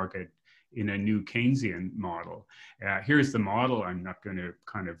inflation target in a new Keynesian model. Here's the model. I'm not going to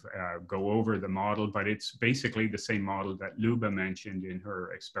kind of go over the model, but it's basically the same model that Luba mentioned in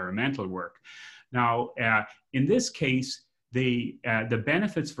her experimental work. Now, in this case, the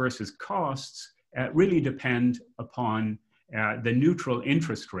benefits versus costs really depend upon the neutral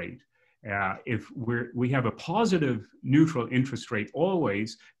interest rate. If we have a positive neutral interest rate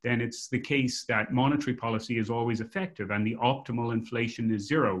always, then it's the case that monetary policy is always effective and the optimal inflation is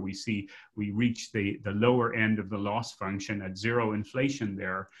zero. We reach the lower end of the loss function at zero inflation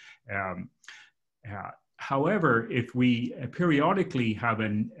there. However, if we periodically have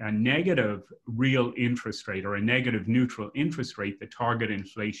a negative real interest rate or a negative neutral interest rate, the target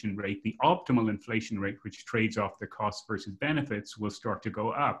inflation rate, the optimal inflation rate, which trades off the cost versus benefits, will start to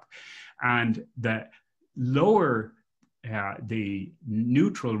go up. And the lower the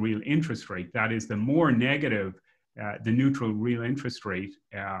neutral real interest rate, that is, the more negative the neutral real interest rate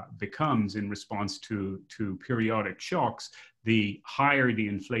becomes in response to periodic shocks, the higher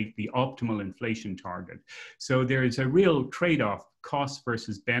the optimal inflation target. So there is a real trade-off, cost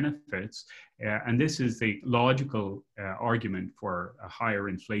versus benefits, and this is the logical argument for a higher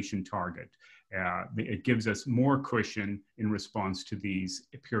inflation target. It gives us more cushion in response to these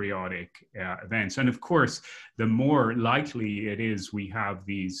periodic events. And of course, the more likely it is we have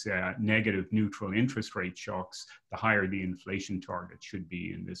these negative neutral interest rate shocks, the higher the inflation target should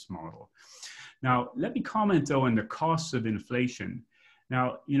be in this model. Now, let me comment though on the costs of inflation.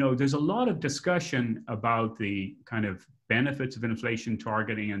 Now, there's a lot of discussion about the kind of benefits of inflation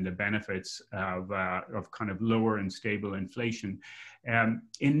targeting and the benefits of kind of lower and stable inflation.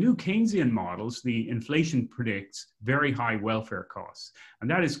 In new Keynesian models, the inflation predicts very high welfare costs. And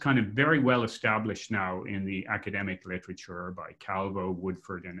that is kind of very well established now in the academic literature by Calvo,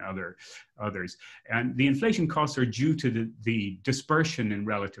 Woodford, and others. And the inflation costs are due to the dispersion in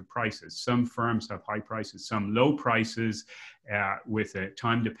relative prices. Some firms have high prices, some low prices. With a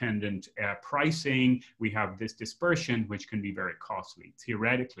time-dependent pricing, we have this dispersion, which can be very costly,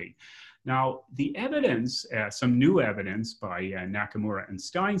 theoretically. Now, the evidence, some new evidence by Nakamura and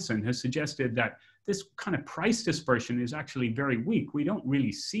Steinson has suggested that this kind of price dispersion is actually very weak. We don't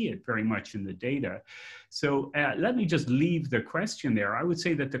really see it very much in the data. So let me just leave the question there. I would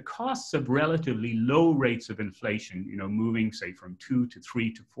say that the costs of relatively low rates of inflation, moving say from 2 to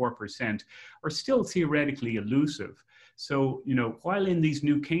 3 to 4%, are still theoretically elusive. So, while in these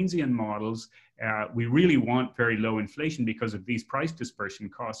new Keynesian models, we really want very low inflation because of these price dispersion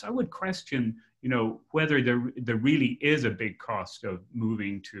costs, I would question, whether there really is a big cost of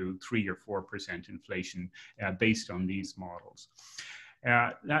moving to 3 or 4% inflation based on these models.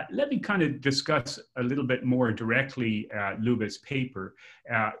 Let me kind of discuss a little bit more directly Luba's paper.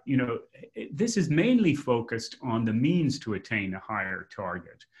 This is mainly focused on the means to attain a higher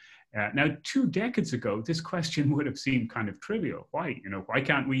target. Now, 2 decades ago, this question would have seemed kind of trivial. Why? Why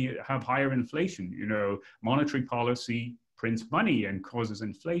can't we have higher inflation? Monetary policy prints money and causes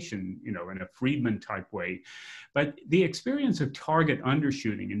inflation, in a Friedman type way. But the experience of target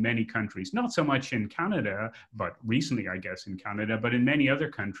undershooting in many countries, not so much in Canada, but recently, I guess, in Canada, but in many other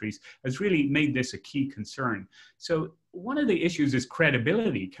countries, has really made this a key concern. So one of the issues is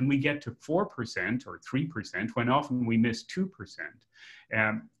credibility. Can we get to 4% or 3% when often we miss 2%?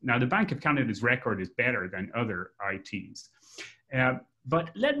 Now, the Bank of Canada's record is better than other ITs.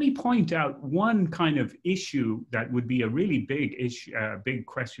 But let me point out one kind of issue that would be a really big issue, big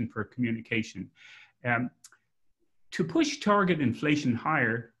question for communication. To push target inflation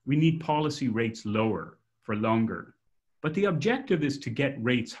higher, we need policy rates lower for longer. But the objective is to get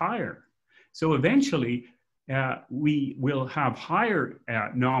rates higher. So eventually, we will have higher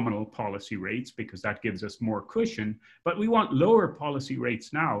nominal policy rates because that gives us more cushion, but we want lower policy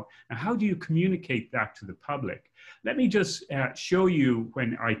rates now. Now, how do you communicate that to the public? Let me just show you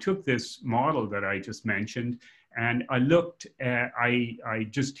when I took this model that I just mentioned, and I looked, I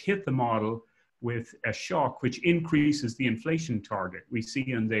just hit the model with a shock, which increases the inflation target. We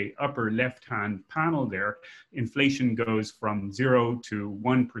see in the upper left-hand panel there, inflation goes from 0 to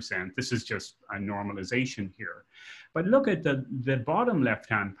 1%. This is just a normalization here. But look at the bottom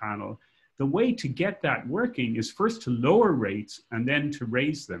left-hand panel. The way to get that working is first to lower rates and then to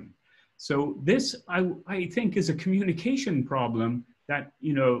raise them. So this, I think, is a communication problem that,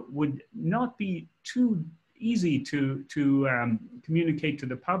 you know, would not be too easy to communicate to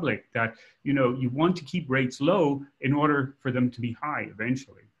the public, that, you know, you want to keep rates low in order for them to be high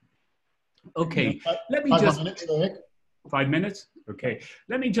eventually. Okay, let me just... 5 minutes? Okay,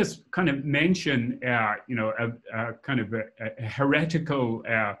 let me just kind of mention, you know, a kind of a heretical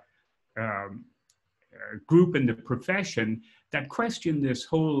group in the profession that question this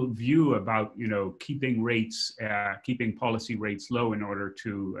whole view about, you know, keeping rates, keeping policy rates low in order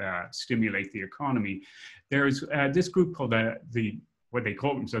to stimulate the economy. There's this group called what they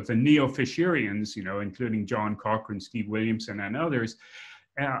call themselves the neo-Fisherians, you know, including John Cochrane, Steve Williamson, and others,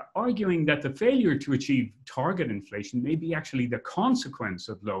 arguing that the failure to achieve target inflation may be actually the consequence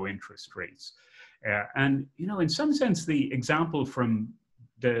of low interest rates. And, you know, in some sense, the example from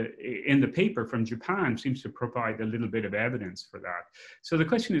in the paper from Japan seems to provide a little bit of evidence for that. So the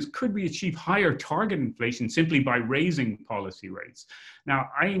question is, could we achieve higher target inflation simply by raising policy rates? Now,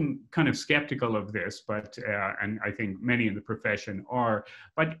 I'm kind of skeptical of this, but and I think many in the profession are,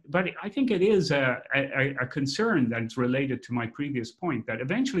 but I think it is a concern that's related to my previous point, that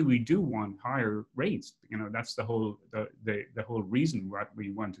eventually we do want higher rates. You know, that's the whole reason why we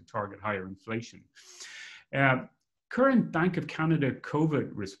want to target higher inflation. Current Bank of Canada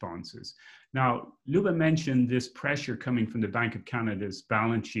COVID responses. Now, Luba mentioned this pressure coming from the Bank of Canada's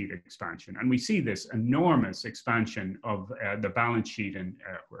balance sheet expansion. And we see this enormous expansion of the balance sheet, and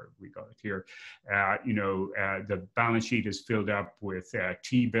where we got it here. You know, the balance sheet is filled up with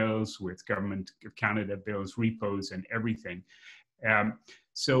T-bills, with Government of Canada bills, repos, and everything.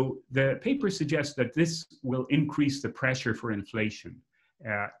 So the paper suggests that this will increase the pressure for inflation.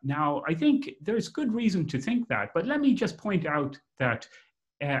 Now, I think there's good reason to think that, but let me just point out that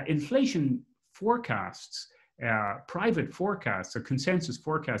inflation forecasts, private forecasts, or consensus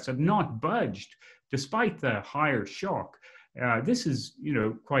forecasts, have not budged despite the higher shock. This is, you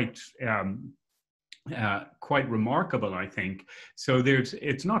know, quite remarkable, I think. So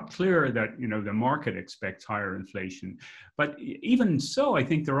it's not clear that, you know, the market expects higher inflation. But even so, I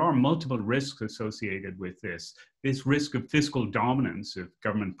think there are multiple risks associated with this. This risk of fiscal dominance if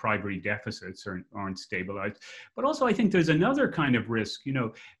government primary deficits aren't stabilized. But also, I think there's another kind of risk, you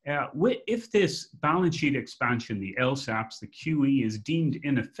know, if this balance sheet expansion, the LSAPs, the QE, is deemed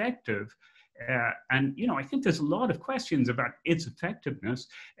ineffective, and, you know, I think there's a lot of questions about its effectiveness.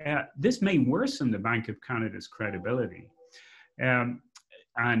 This may worsen the Bank of Canada's credibility. And,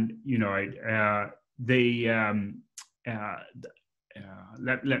 you know,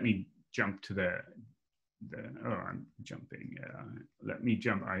 let me jump to I'm jumping. Let me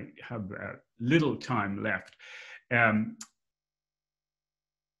jump. I have little time left.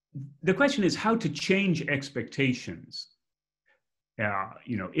 The question is how to change expectations.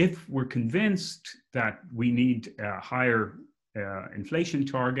 You know, if we're convinced that we need a higher inflation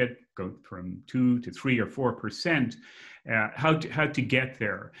target, go from 2 to 3 or 4%, how to get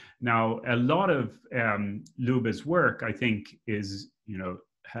there. Now, a lot of Luba's work, I think, is, you know,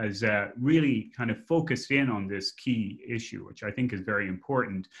 has really kind of focused in on this key issue, which I think is very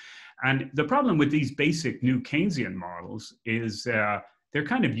important. And the problem with these basic new Keynesian models is they're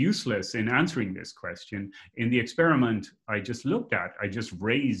kind of useless in answering this question. In the experiment I just looked at, I just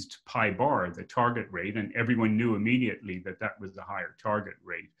raised pi bar, the target rate, and everyone knew immediately that that was the higher target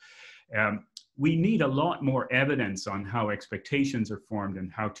rate. We need a lot more evidence on how expectations are formed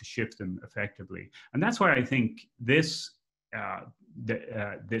and how to shift them effectively. And that's why I think this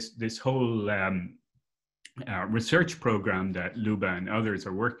whole research program that Luba and others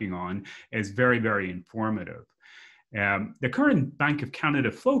are working on is very, very informative. The current Bank of Canada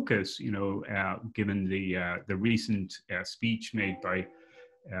focus, you know, given the recent speech made by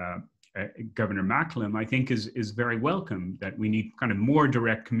Governor Macklem, I think is very welcome, that we need kind of more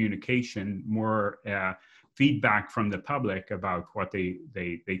direct communication, more feedback from the public about what they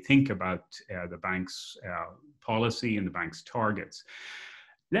think about the bank's policy and the bank's targets.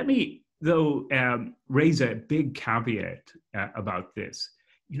 Let me, though, raise a big caveat about this.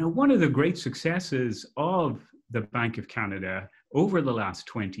 you know, one of the great successes of the Bank of Canada over the last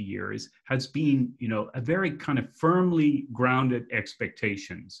 20 years has been, you know, a very kind of firmly grounded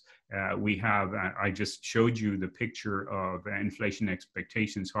expectations. We have, I just showed you the picture of inflation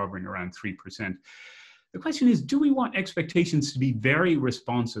expectations hovering around 3%. The question is, do we want expectations to be very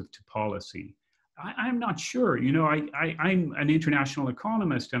responsive to policy? I'm not sure. You know, I'm an international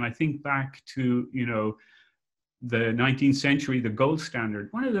economist, and I think back to, you know, the 19th century, the gold standard.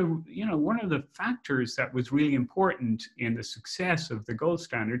 One of the factors that was really important in the success of the gold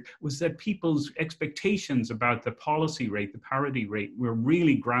standard was that people's expectations about the policy rate, the parity rate, were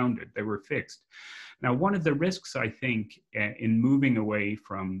really grounded. They were fixed. Now, one of the risks, I think, in moving away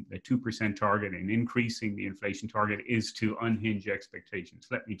from the 2% target and increasing the inflation target is to unhinge expectations.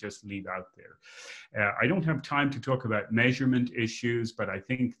 Let me just leave out there. I don't have time to talk about measurement issues, but I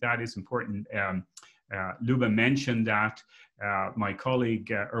think that is important. Luba mentioned that. My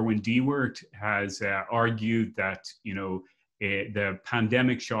colleague Erwin Devereux has argued that, you know, the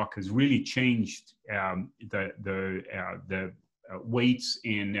pandemic shock has really changed the weights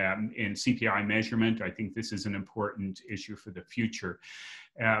in CPI measurement. I think this is an important issue for the future.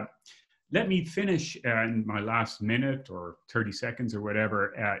 Let me finish in my last minute or 30 seconds or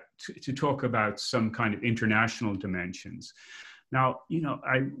whatever to talk about some kind of international dimensions. Now, you know,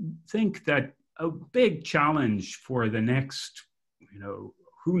 I think that a big challenge for the next, you know,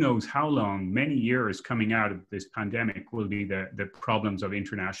 who knows how long, many years coming out of this pandemic will be the problems of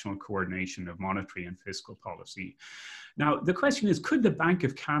international coordination of monetary and fiscal policy. Now, the question is, could the Bank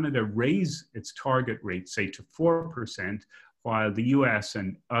of Canada raise its target rate, say, to 4%, while the US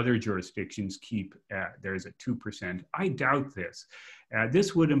and other jurisdictions keep theirs at 2%? I doubt this.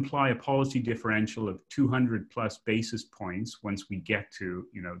 This would imply a policy differential of 200 plus basis points once we get to,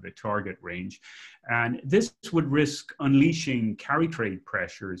 you know, the target range. And this would risk unleashing carry trade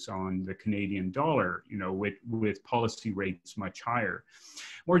pressures on the Canadian dollar, you know, with policy rates much higher.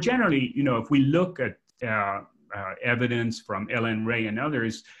 More generally, you know, if we look at evidence from Ellen Ray and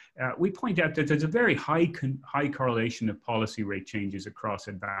others, we point out that there's a very high correlation of policy rate changes across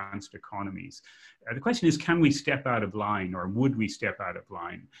advanced economies. The question is, can we step out of line, or would we step out of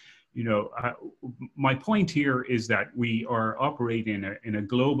line? You know, my point here is that we are operating in a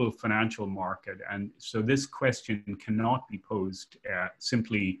global financial market, and so this question cannot be posed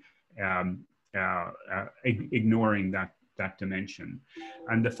simply ignoring that dimension.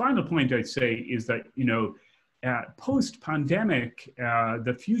 And the final point I'd say is that, you know, post-pandemic,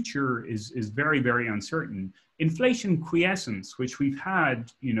 the future is very, very uncertain. Inflation quiescence, which we've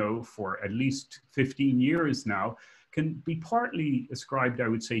had, you know, for at least 15 years now, can be partly ascribed, I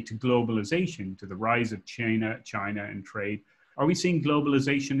would say, to globalization, to the rise of China and trade. Are we seeing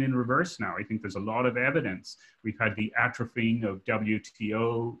globalization in reverse now? I think there's a lot of evidence. We've had the atrophying of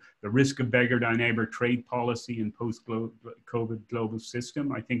WTO, the risk of beggar thy neighbor trade policy in post-COVID global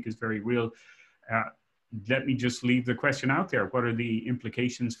system, I think is very real. Let me just leave the question out there. What are the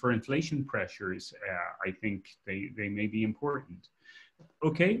implications for inflation pressures? I think they may be important.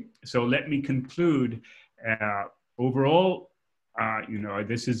 Okay, so let me conclude. Overall, you know,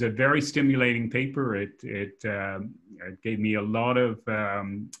 this is a very stimulating paper. It gave me a lot of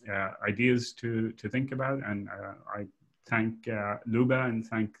ideas to think about, and I thank Luba and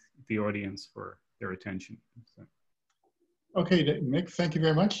thank the audience for their attention. So. Okay, Mick, thank you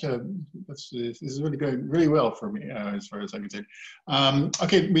very much. This is really going really well for me, as far as I can say.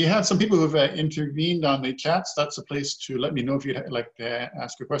 Okay, we have some people who have intervened on the chats. That's a place to let me know if you'd like to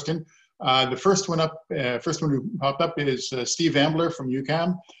ask a question. The first one who popped up is Steve Ambler from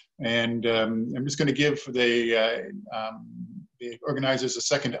UQAM, and I'm just going to give the organizers a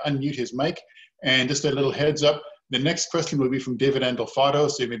second to unmute his mic. And just a little heads up, the next question will be from David Andolfato,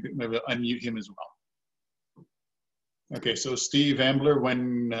 so maybe we'll unmute him as well. Okay, so Steve Ambler,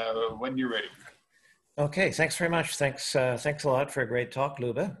 when you're ready. Okay, thanks very much. Thanks a lot for a great talk,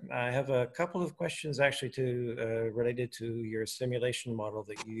 Luba. I have a couple of questions actually related to your simulation model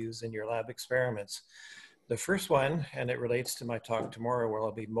that you use in your lab experiments. The first one, and it relates to my talk tomorrow, where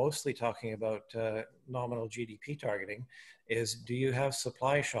I'll be mostly talking about nominal GDP targeting, is do you have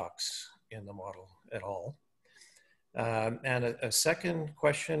supply shocks in the model at all? And a second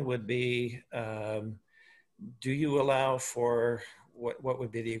question would be, do you allow for what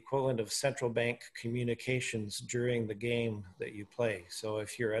would be the equivalent of central bank communications during the game that you play? So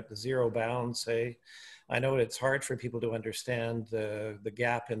if you're at the zero bound, say, I know it's hard for people to understand the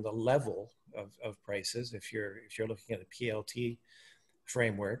gap in the level of prices if you're looking at a PLT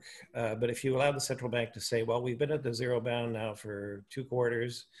framework. But if you allow the central bank to say, well, we've been at the zero bound now for 2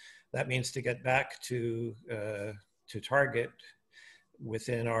 quarters, that means to get back to target,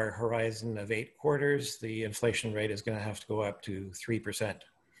 within our horizon of 8 quarters, the inflation rate is going to have to go up to 3%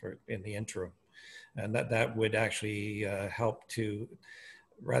 in the interim. And that would actually help to,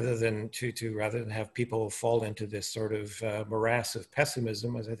 rather than have people fall into this sort of morass of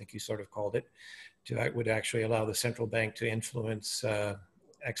pessimism, as I think you sort of called it, would actually allow the central bank to influence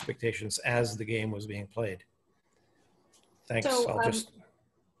expectations as the game was being played. Thanks. So,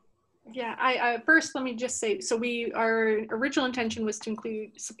 yeah, first let me just say, so our original intention was to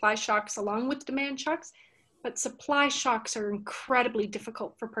include supply shocks along with demand shocks, but supply shocks are incredibly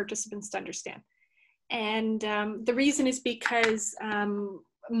difficult for participants to understand. And the reason is because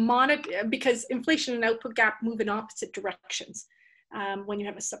inflation and output gap move in opposite directions when you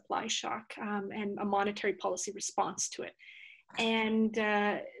have a supply shock and a monetary policy response to it. And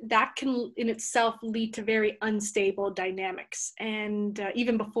that can in itself lead to very unstable dynamics, and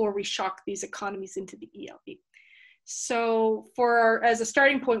even before we shock these economies into the ELB. So as a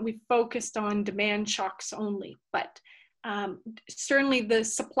starting point, we focused on demand shocks only, but certainly the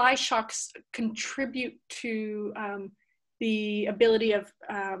supply shocks contribute to the ability of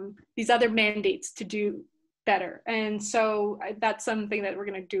these other mandates to do better. And so that's something that we're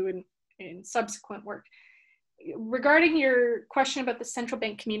going to do in subsequent work. Regarding your question about the central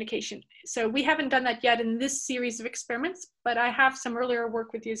bank communication, so we haven't done that yet in this series of experiments, but I have some earlier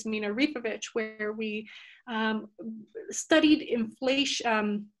work with Yasmina Ripovic where we studied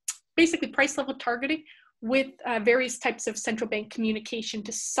inflation, basically price level targeting with various types of central bank communication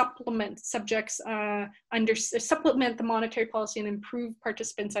to supplement subjects, supplement the monetary policy and improve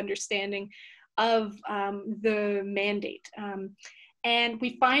participants' understanding of the mandate. And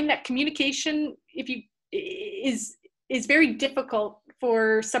we find that communication, is very difficult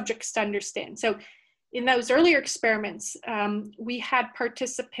for subjects to understand. So in those earlier experiments, we had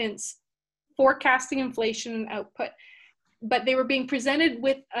participants forecasting inflation and output, but they were being presented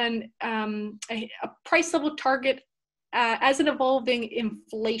with a price level target as an evolving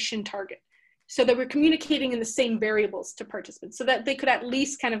inflation target. So they were communicating in the same variables to participants so that they could at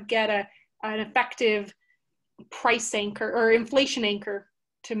least kind of get an effective price anchor or inflation anchor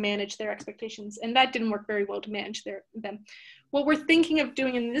to manage their expectations. And that didn't work very well to manage them. What we're thinking of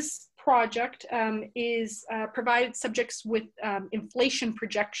doing in this project is provide subjects with inflation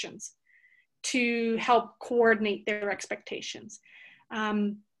projections to help coordinate their expectations.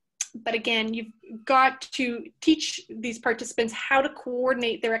 But again, you've got to teach these participants how to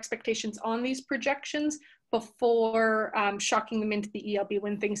coordinate their expectations on these projections before shocking them into the ELB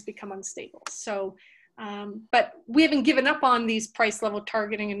when things become unstable. So, but we haven't given up on these price level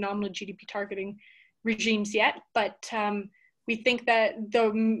targeting and nominal GDP targeting regimes yet, but we think that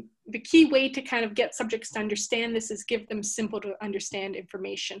the key way to kind of get subjects to understand this is give them simple to understand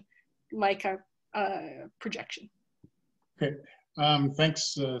information like a projection. Okay,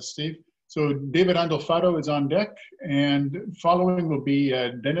 thanks, Steve. So David Andolfado is on deck, and following will be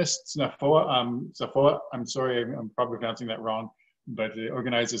Dennis Zafoa. I'm sorry, I'm probably pronouncing that wrong, but the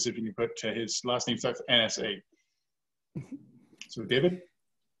organizers, if you can put his last name starts NSA. So David.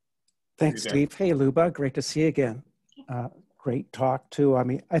 Thanks, Steve. Hey, Luba, great to see you again. Great talk too. I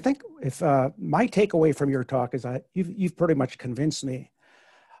mean, I think if my takeaway from your talk is that you've pretty much convinced me,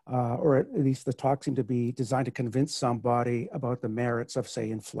 or at least the talk seemed to be designed to convince somebody about the merits of,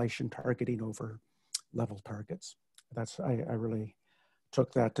 say, inflation targeting over level targets. I really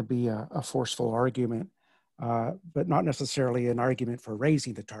took that to be a forceful argument, but not necessarily an argument for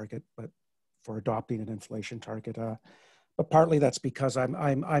raising the target, but for adopting an inflation target. But partly that's because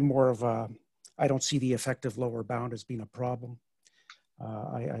I'm more of a, I don't see the effective lower bound as being a problem.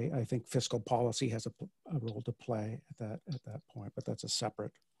 I think fiscal policy has a role to play at that point, but that's a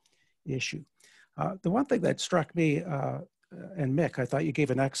separate issue. The one thing that struck me, and Mick, I thought you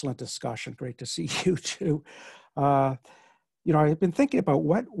gave an excellent discussion. Great to see you too. You know, I've been thinking about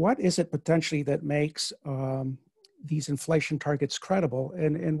what is it potentially that makes these inflation targets credible,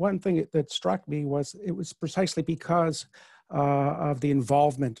 and one thing that struck me was it was precisely because of the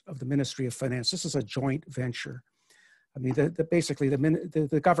involvement of the Ministry of Finance. This is a joint venture. I mean, basically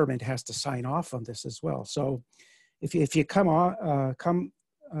the government has to sign off on this as well. So if you come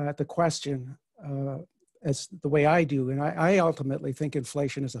at the question as the way I do, and I ultimately think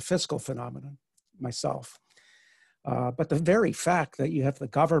inflation is a fiscal phenomenon myself, but the very fact that you have the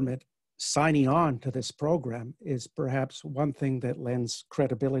government signing on to this program is perhaps one thing that lends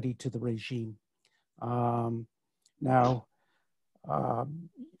credibility to the regime.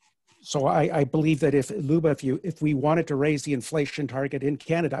 So I believe that if we wanted to raise the inflation target in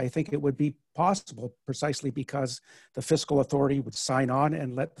Canada, I think it would be possible precisely because the fiscal authority would sign on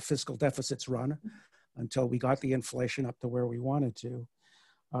and let the fiscal deficits run until we got the inflation up to where we wanted to.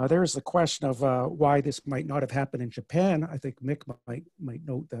 There's the question of why this might not have happened in Japan. I think Mick might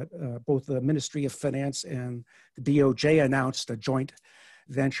note that both the Ministry of Finance and the DOJ announced a joint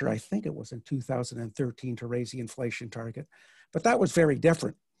venture, I think it was in 2013, to raise the inflation target. But that was very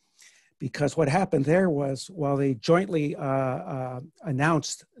different, because what happened there was, while they jointly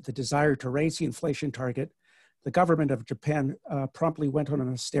announced the desire to raise the inflation target, the government of Japan promptly went on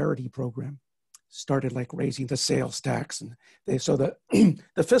an austerity program, started like raising the sales tax. And so the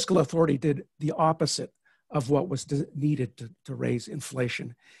fiscal authority did the opposite of what was needed to raise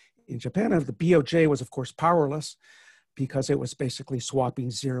inflation. In Japan, the BOJ was, of course, powerless, because it was basically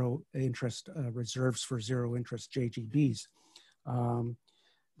swapping zero interest reserves for zero interest JGBs.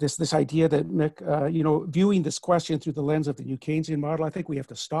 This idea that Mick, viewing this question through the lens of the New Keynesian model, I think we have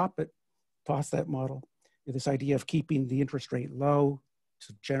to stop it, toss that model. This idea of keeping the interest rate low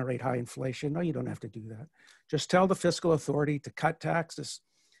to generate high inflation. No, you don't have to do that. Just tell the fiscal authority to cut taxes,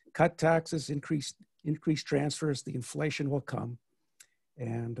 increase transfers, the inflation will come.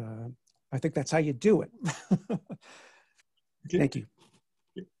 And I think that's how you do it. Okay. Thank you.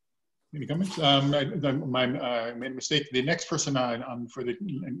 Any comments? I made a mistake. The next person on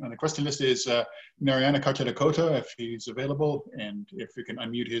the question list is Narayana Kachadakota, if he's available, and if you can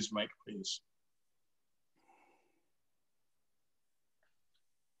unmute his mic, please.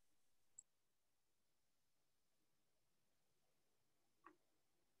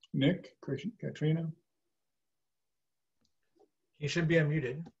 Nick, Katrina? You should be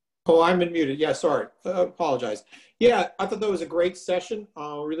unmuted. Oh, I'm unmuted. Yeah, sorry. Apologize. Yeah, I thought that was a great session.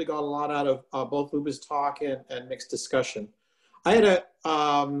 Really got a lot out of both Luba's talk and Mick's discussion. I had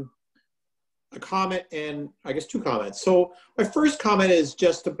a comment and I guess two comments. So my first comment is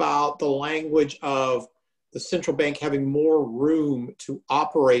just about the language of the central bank having more room to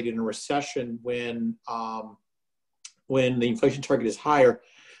operate in a recession when the inflation target is higher.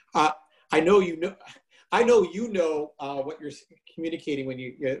 I know you know what you're communicating what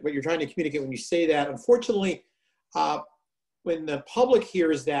you're trying to communicate when you say that. Unfortunately, when the public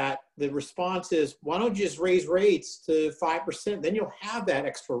hears that, the response is, "Why don't you just raise rates to 5%? Then you'll have that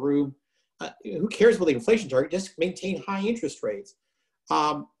extra room. Who cares about the inflation target? Just maintain high interest rates."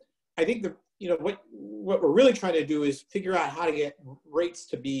 I think what we're really trying to do is figure out how to get rates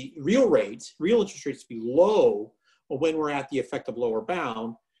to be real interest rates to be low when we're at the effective lower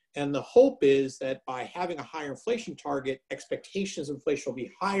bound. And the hope is that by having a higher inflation target, expectations of inflation will be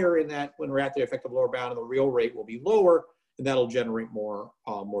higher in that when we're at the effective lower bound, and the real rate will be lower, and that'll generate more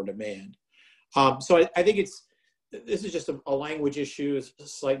demand. So I think this is just a language issue, it's a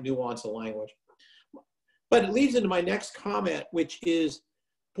slight nuance of language. But it leads into my next comment, which is,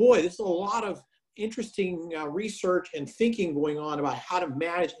 boy, there's a lot of interesting research and thinking going on about how to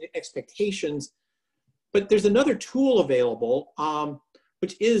manage expectations. But there's another tool available,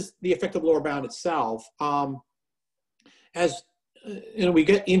 which is the effective lower bound itself. As we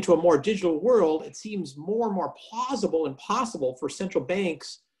get into a more digital world, it seems more and more plausible and possible for central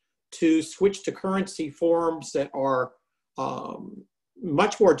banks to switch to currency forms that are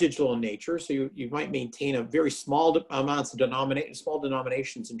much more digital in nature. So you might maintain a very small amounts of small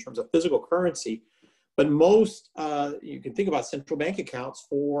denominations in terms of physical currency, but most you can think about central bank accounts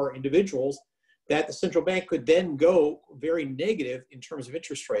for individuals that the central bank could then go very negative in terms of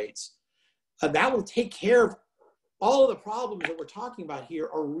interest rates. That will take care of all of the problems that we're talking about here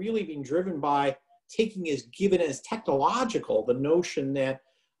are really being driven by taking as given as technological the notion that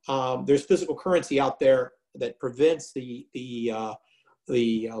there's physical currency out there that prevents the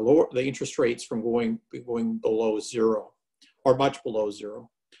interest rates from going below zero or much below zero.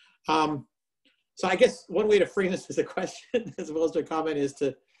 So I guess one way to frame this as a question as well as a comment is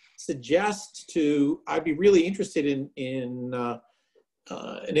to suggest I'd be really interested in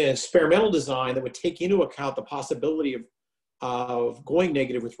an experimental design that would take into account the possibility of going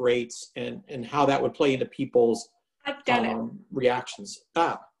negative with rates and how that would play into people's reactions.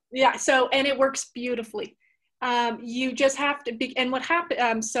 Yeah, and it works beautifully. You just have to be, and what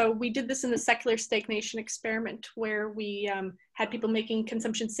happened, so we did this in the secular stagnation experiment where we had people making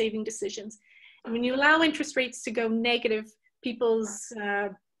consumption saving decisions. And when you allow interest rates to go negative, people's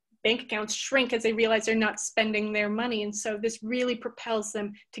bank accounts shrink as they realize they're not spending their money. And so this really propels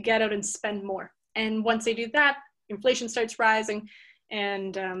them to get out and spend more. And once they do that, inflation starts rising,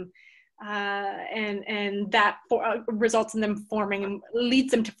 and that results in them forming and leads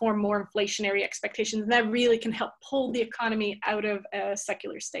them to form more inflationary expectations. And that really can help pull the economy out of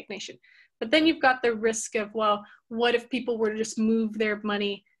secular stagnation. But then you've got the risk of, well, what if people were to just move their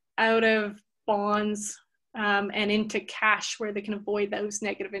money out of bonds and into cash where they can avoid those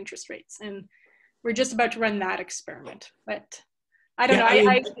negative interest rates? And we're just about to run that experiment. But I don't Yeah,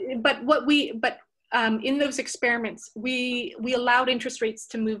 know. But in those experiments, we allowed interest rates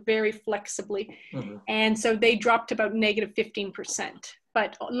to move very flexibly. Mm-hmm. And so they dropped about negative 15%,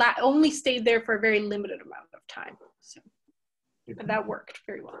 but only stayed there for a very limited amount of time. So that worked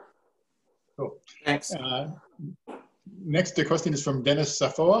very well. Cool. Thanks. Next, the question is from Dennis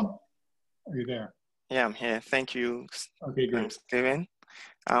Safoa. Are you there? Yeah, I'm here. Thank you, Okay, great. Steven.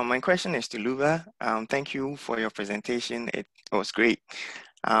 My question is to Luba. Thank you for your presentation. It was great.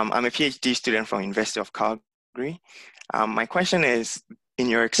 I'm a PhD student from University of Calgary. My question is, in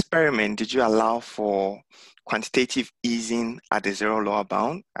your experiment, did you allow for quantitative easing at the zero lower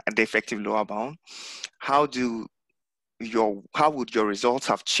bound, at the effective lower bound? How would your results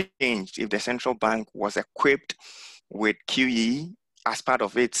have changed if the central bank was equipped with QE as part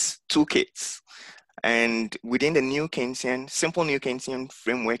of its toolkits? And within the new Keynesian, simple new Keynesian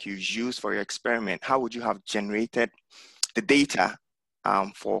framework you use for your experiment, how would you have generated the data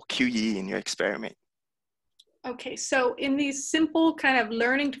for QE in your experiment? Okay, so in these simple kind of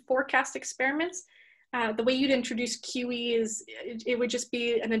learning to forecast experiments, the way you'd introduce QE is it would just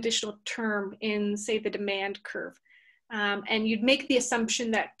be an additional term in, say, the demand curve. And you'd make the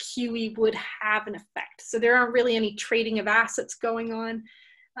assumption that QE would have an effect. So there aren't really any trading of assets going on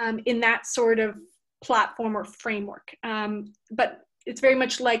in that sort of platform or framework. But it's very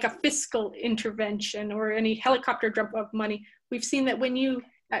much like a fiscal intervention or any helicopter drop of money. We've seen that when you,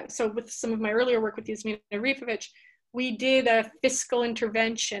 so with some of my earlier work with Yasmina Rifovich, we did a fiscal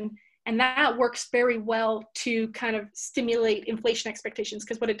intervention, and that works very well to kind of stimulate inflation expectations,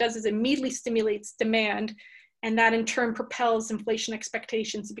 because what it does is immediately stimulates demand, and that in turn propels inflation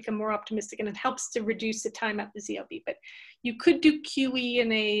expectations to become more optimistic, and it helps to reduce the time at the ZLB. But you could do QE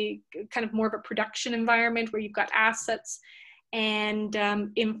in a kind of more of a production environment where you've got assets and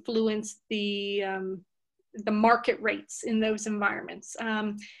influence the market rates in those environments.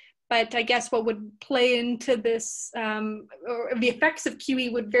 But I guess what would play into this, or the effects of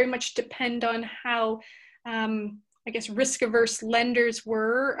QE would very much depend on how, I guess, risk-averse lenders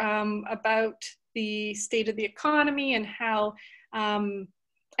were about the state of the economy and how, and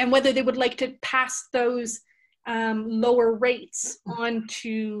whether they would like to pass those lower rates on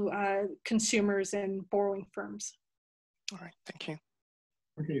to consumers and borrowing firms. All right, thank you.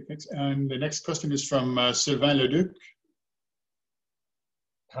 Okay, thanks. And the next question is from Sylvain Leduc.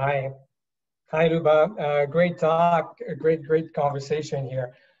 Hi. Hi, Luba. Great talk, great conversation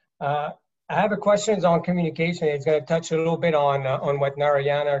here. I have a question on communication. It's going to touch a little bit on what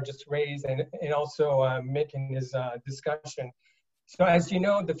Narayana just raised and also Mick in his discussion. So as you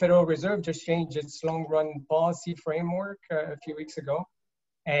know, the Federal Reserve just changed its long-run policy framework a few weeks ago.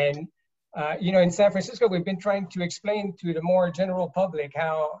 And you know, in San Francisco, we've been trying to explain to the more general public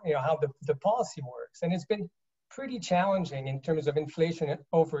how, you know, how the policy works. And it's been pretty challenging in terms of inflation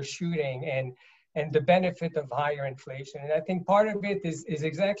overshooting and the benefit of higher inflation. And I think part of it is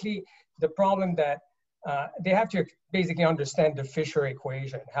exactly the problem that they have to basically understand the Fisher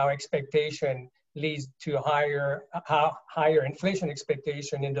equation, how expectation leads to higher inflation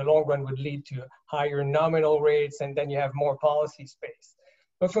expectation in the long run would lead to higher nominal rates, and then you have more policy space.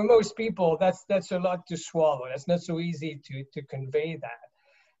 But for most people, that's a lot to swallow. That's not so easy to convey that.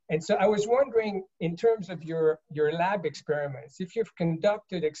 And so I was wondering, in terms of your lab experiments, if you've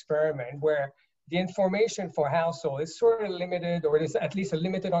conducted experiment where the information for household is sort of limited, or it is at least a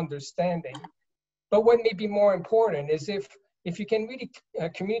limited understanding. But what may be more important is if you can really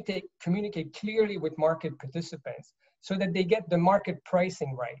communicate clearly with market participants so that they get the market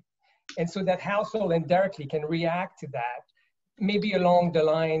pricing right. And so that household indirectly can react to that, maybe along the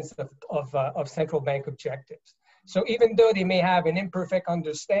lines of central bank objectives. So even though they may have an imperfect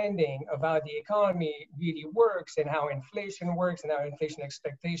understanding of how the economy really works and how inflation works and how inflation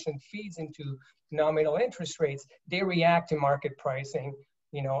expectation feeds into nominal interest rates, they react to market pricing,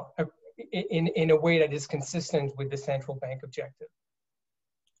 you know, in a way that is consistent with the central bank objective.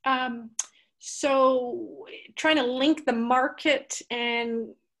 So trying to link the market and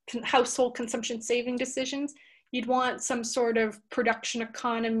household consumption saving decisions, you'd want some sort of production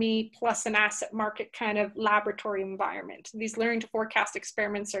economy plus an asset market kind of laboratory environment. These learning to forecast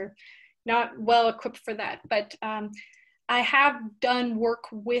experiments are not well equipped for that, but I have done work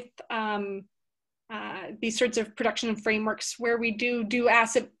with these sorts of production frameworks where we do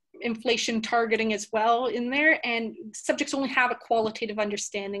asset inflation targeting as well in there, and subjects only have a qualitative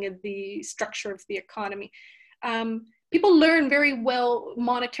understanding of the structure of the economy. People learn very well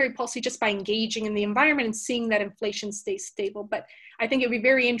monetary policy just by engaging in the environment and seeing that inflation stays stable. But I think it'd be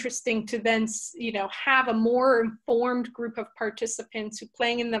very interesting to then, you know, have a more informed group of participants who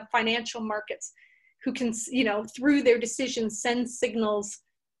playing in the financial markets who can, you know, through their decisions send signals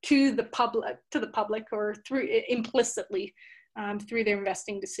to the public or through implicitly through their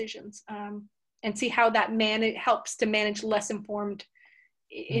investing decisions, and see how that helps to manage less informed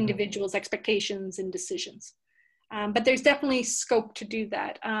individuals' expectations and decisions. But there's definitely scope to do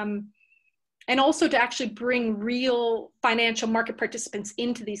that. And also to actually bring real financial market participants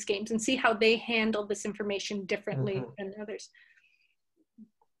into these games and see how they handle this information differently than others.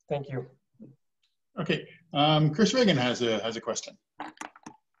 Thank you. Okay, Chris Reagan has a question.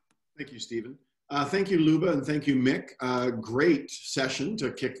 Thank you, Stephen. Thank you, Luba, and thank you, Mick. Great session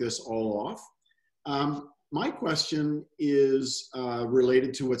to kick this all off. My question is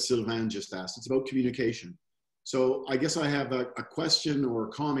related to what Sylvain just asked. It's about communication. So I guess I have a question or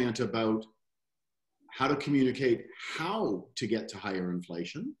a comment about how to communicate how to get to higher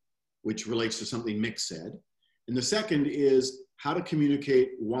inflation, which relates to something Mick said. And the second is how to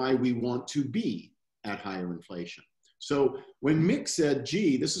communicate why we want to be at higher inflation. So when Mick said,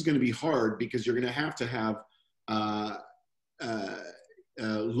 gee, this is going to be hard because you're going to have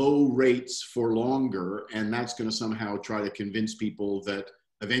low rates for longer, and that's going to somehow try to convince people that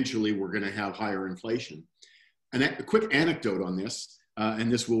eventually we're going to have higher inflation. And a quick anecdote on this,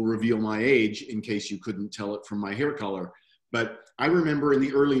 and this will reveal my age in case you couldn't tell it from my hair color. But I remember in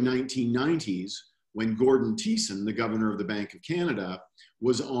the early 1990s when Gordon Thiessen, the governor of the Bank of Canada,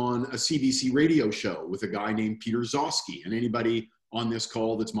 was on a CBC radio show with a guy named Peter Zosky. And anybody on this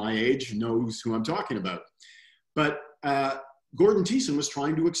call that's my age knows who I'm talking about. But Gordon Thiessen was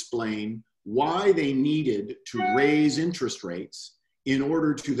trying to explain why they needed to raise interest rates in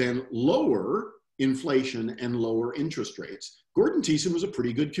order to then lower inflation and lower interest rates. Gordon Thiessen was a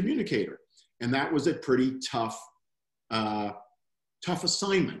pretty good communicator, and that was a pretty tough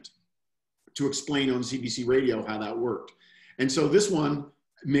assignment to explain on CBC radio how that worked. And so this one,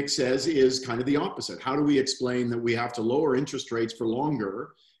 Mick says, is kind of the opposite. How do we explain that we have to lower interest rates for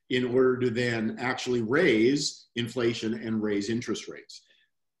longer in order to then actually raise inflation and raise interest rates?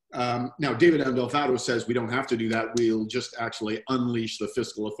 Now, David Andelfato says we don't have to do that. We'll just actually unleash the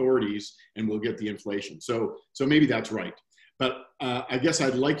fiscal authorities and we'll get the inflation. So maybe that's right. But I guess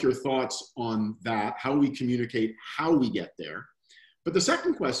I'd like your thoughts on that, how we communicate, how we get there. But the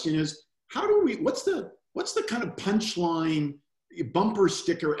second question is, what's the kind of punchline, bumper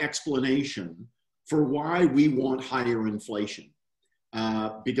sticker explanation for why we want higher inflation?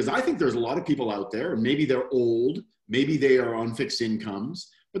 Because I think there's a lot of people out there, and maybe they're old, maybe they are on fixed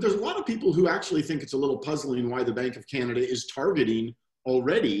incomes, but there's a lot of people who actually think it's a little puzzling why the Bank of Canada is targeting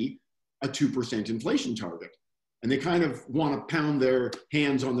already a 2% inflation target. And they kind of want to pound their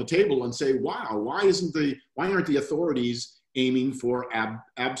hands on the table and say, wow, why aren't the authorities aiming for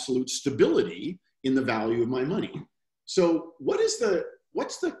absolute stability in the value of my money? So what's the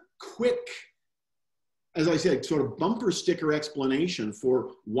quick, as I said, sort of bumper sticker explanation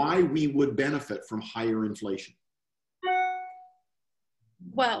for why we would benefit from higher inflation?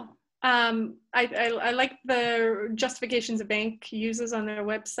 Well, I like the justifications a bank uses on their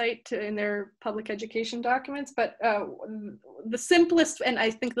website in their public education documents, but the simplest and I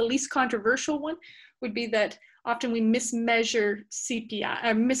think the least controversial one would be that often we mismeasure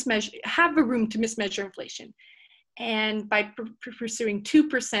CPI, have a room to mismeasure inflation. And by pursuing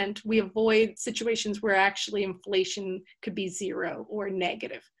 2%, we avoid situations where actually inflation could be 0 or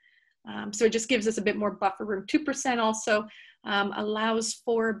negative. So it just gives us a bit more buffer room. 2% also allows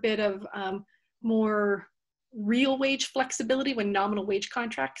for a bit of more real wage flexibility when nominal wage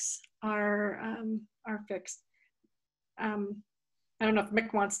contracts are fixed. I don't know if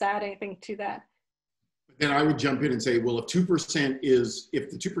Mick wants to add anything to that. Then I would jump in and say, well, if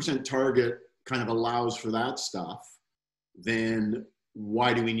the 2% target kind of allows for that stuff, then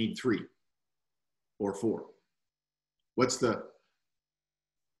why do we need 3 or 4?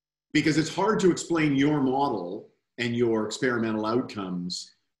 Because it's hard to explain your model and your experimental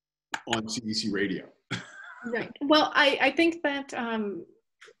outcomes on CBC radio. Right. Well, I think that,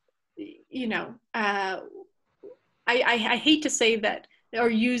 I hate to say that or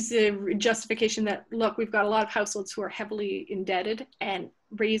use the justification that, look, we've got a lot of households who are heavily indebted and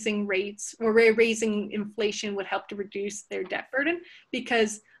raising rates or raising inflation would help to reduce their debt burden,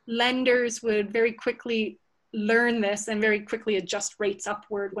 because lenders would very quickly learn this and very quickly adjust rates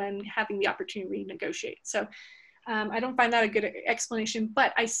upward when having the opportunity to renegotiate. So I don't find that a good explanation,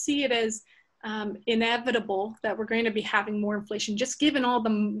 but I see it as inevitable that we're going to be having more inflation, just given all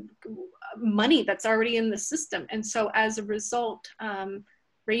the money that's already in the system. And so as a result,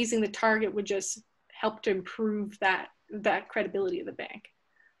 raising the target would just help to improve that credibility of the bank.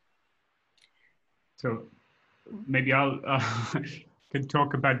 So maybe I'll could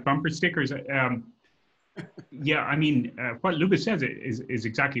talk about bumper stickers. Yeah, I mean, what Luba says is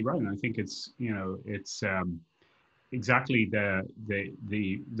exactly right, and I think it's, you know, it's exactly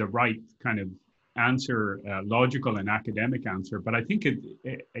the right kind of answer, logical and academic answer. But I think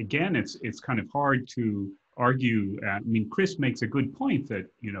again, it's kind of hard to argue. I mean, Chris makes a good point that,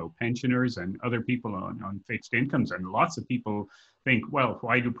 you know, pensioners and other people on fixed incomes, and lots of people think, well,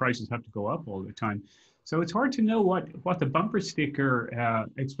 why do prices have to go up all the time? So it's hard to know what the bumper sticker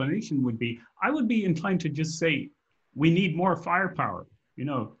explanation would be. I would be inclined to just say, we need more firepower. You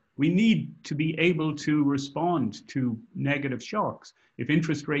know, we need to be able to respond to negative shocks. If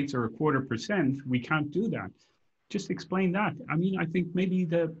interest rates are 0.25%, we can't do that. Just explain that. I mean, I think maybe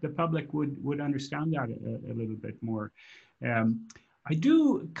the public would understand that a little bit more. I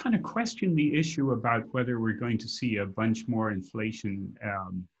do kind of question the issue about whether we're going to see a bunch more inflation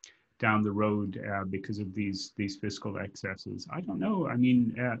down the road because of these fiscal excesses. I don't know. I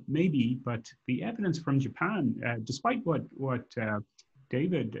mean, maybe, but the evidence from Japan, despite what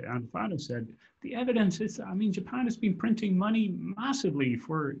David and Fado said, the evidence is, I mean, Japan has been printing money massively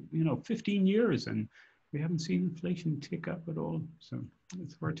for, you know, 15 years, and we haven't seen inflation tick up at all. So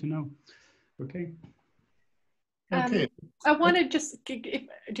it's hard to know. Okay. Okay. I want to just, do you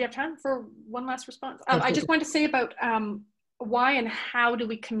have time for one last response? I just want to say about why and how do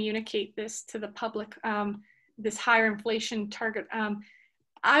we communicate this to the public, this higher inflation target.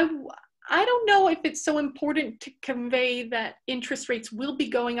 I don't know if it's so important to convey that interest rates will be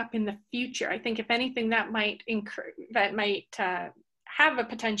going up in the future. I think if anything, that might have a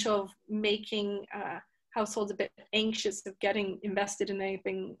potential of making households a bit anxious of getting invested in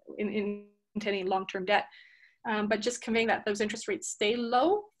anything, into any long-term debt. But just conveying that those interest rates stay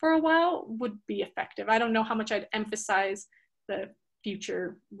low for a while would be effective. I don't know how much I'd emphasize the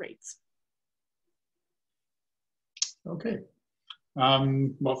future rates. Okay.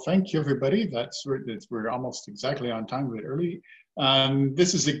 Well, thank you, everybody. We're almost exactly on time, a bit early.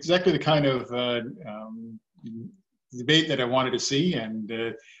 This is exactly the kind of debate that I wanted to see, and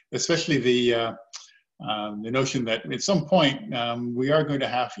especially the notion that at some point we are going to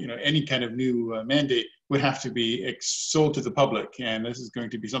have, you know, any kind of new mandate would have to be sold to the public, and this is going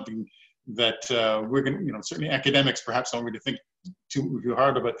to be something that we're going to, you know, certainly academics perhaps don't really think too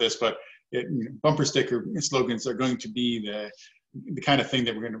hard about this, but bumper sticker slogans are going to be the kind of thing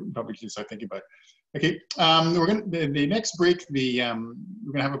that we're going to probably start thinking about. Okay, we're going to, the next break, we're going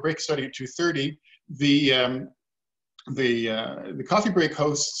to have a break starting at 2:30. The coffee break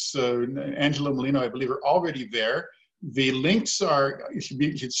hosts, Angelo Molino, I believe, are already there. The links are, you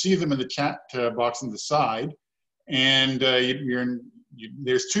should see them in the chat box on the side. And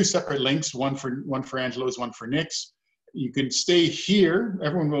there's two separate links, one for Angelo's, one for Nick's. You can stay here.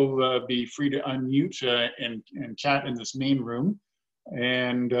 Everyone will be free to unmute and chat in this main room.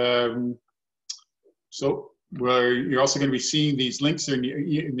 And so you're also going to be seeing these links in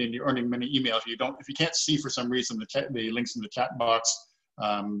your Earning Money email. If you can't see for some reason the links in the chat box,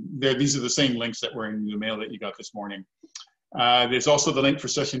 these are the same links that were in the mail that you got this morning. There's also the link for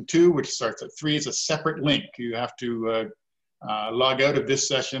session 2, which starts at 3. It's a separate link. You have to log out of this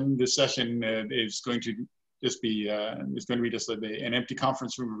session. This session is going to just be an empty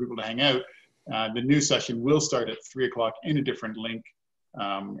conference room for people to hang out. The new session will start at 3 o'clock in a different link,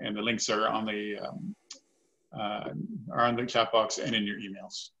 and the links are on the chat box and in your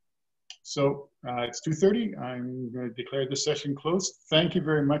emails. So it's 2:30. I'm going to declare this session closed. Thank you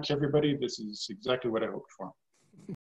very much, everybody. This is exactly what I hoped for.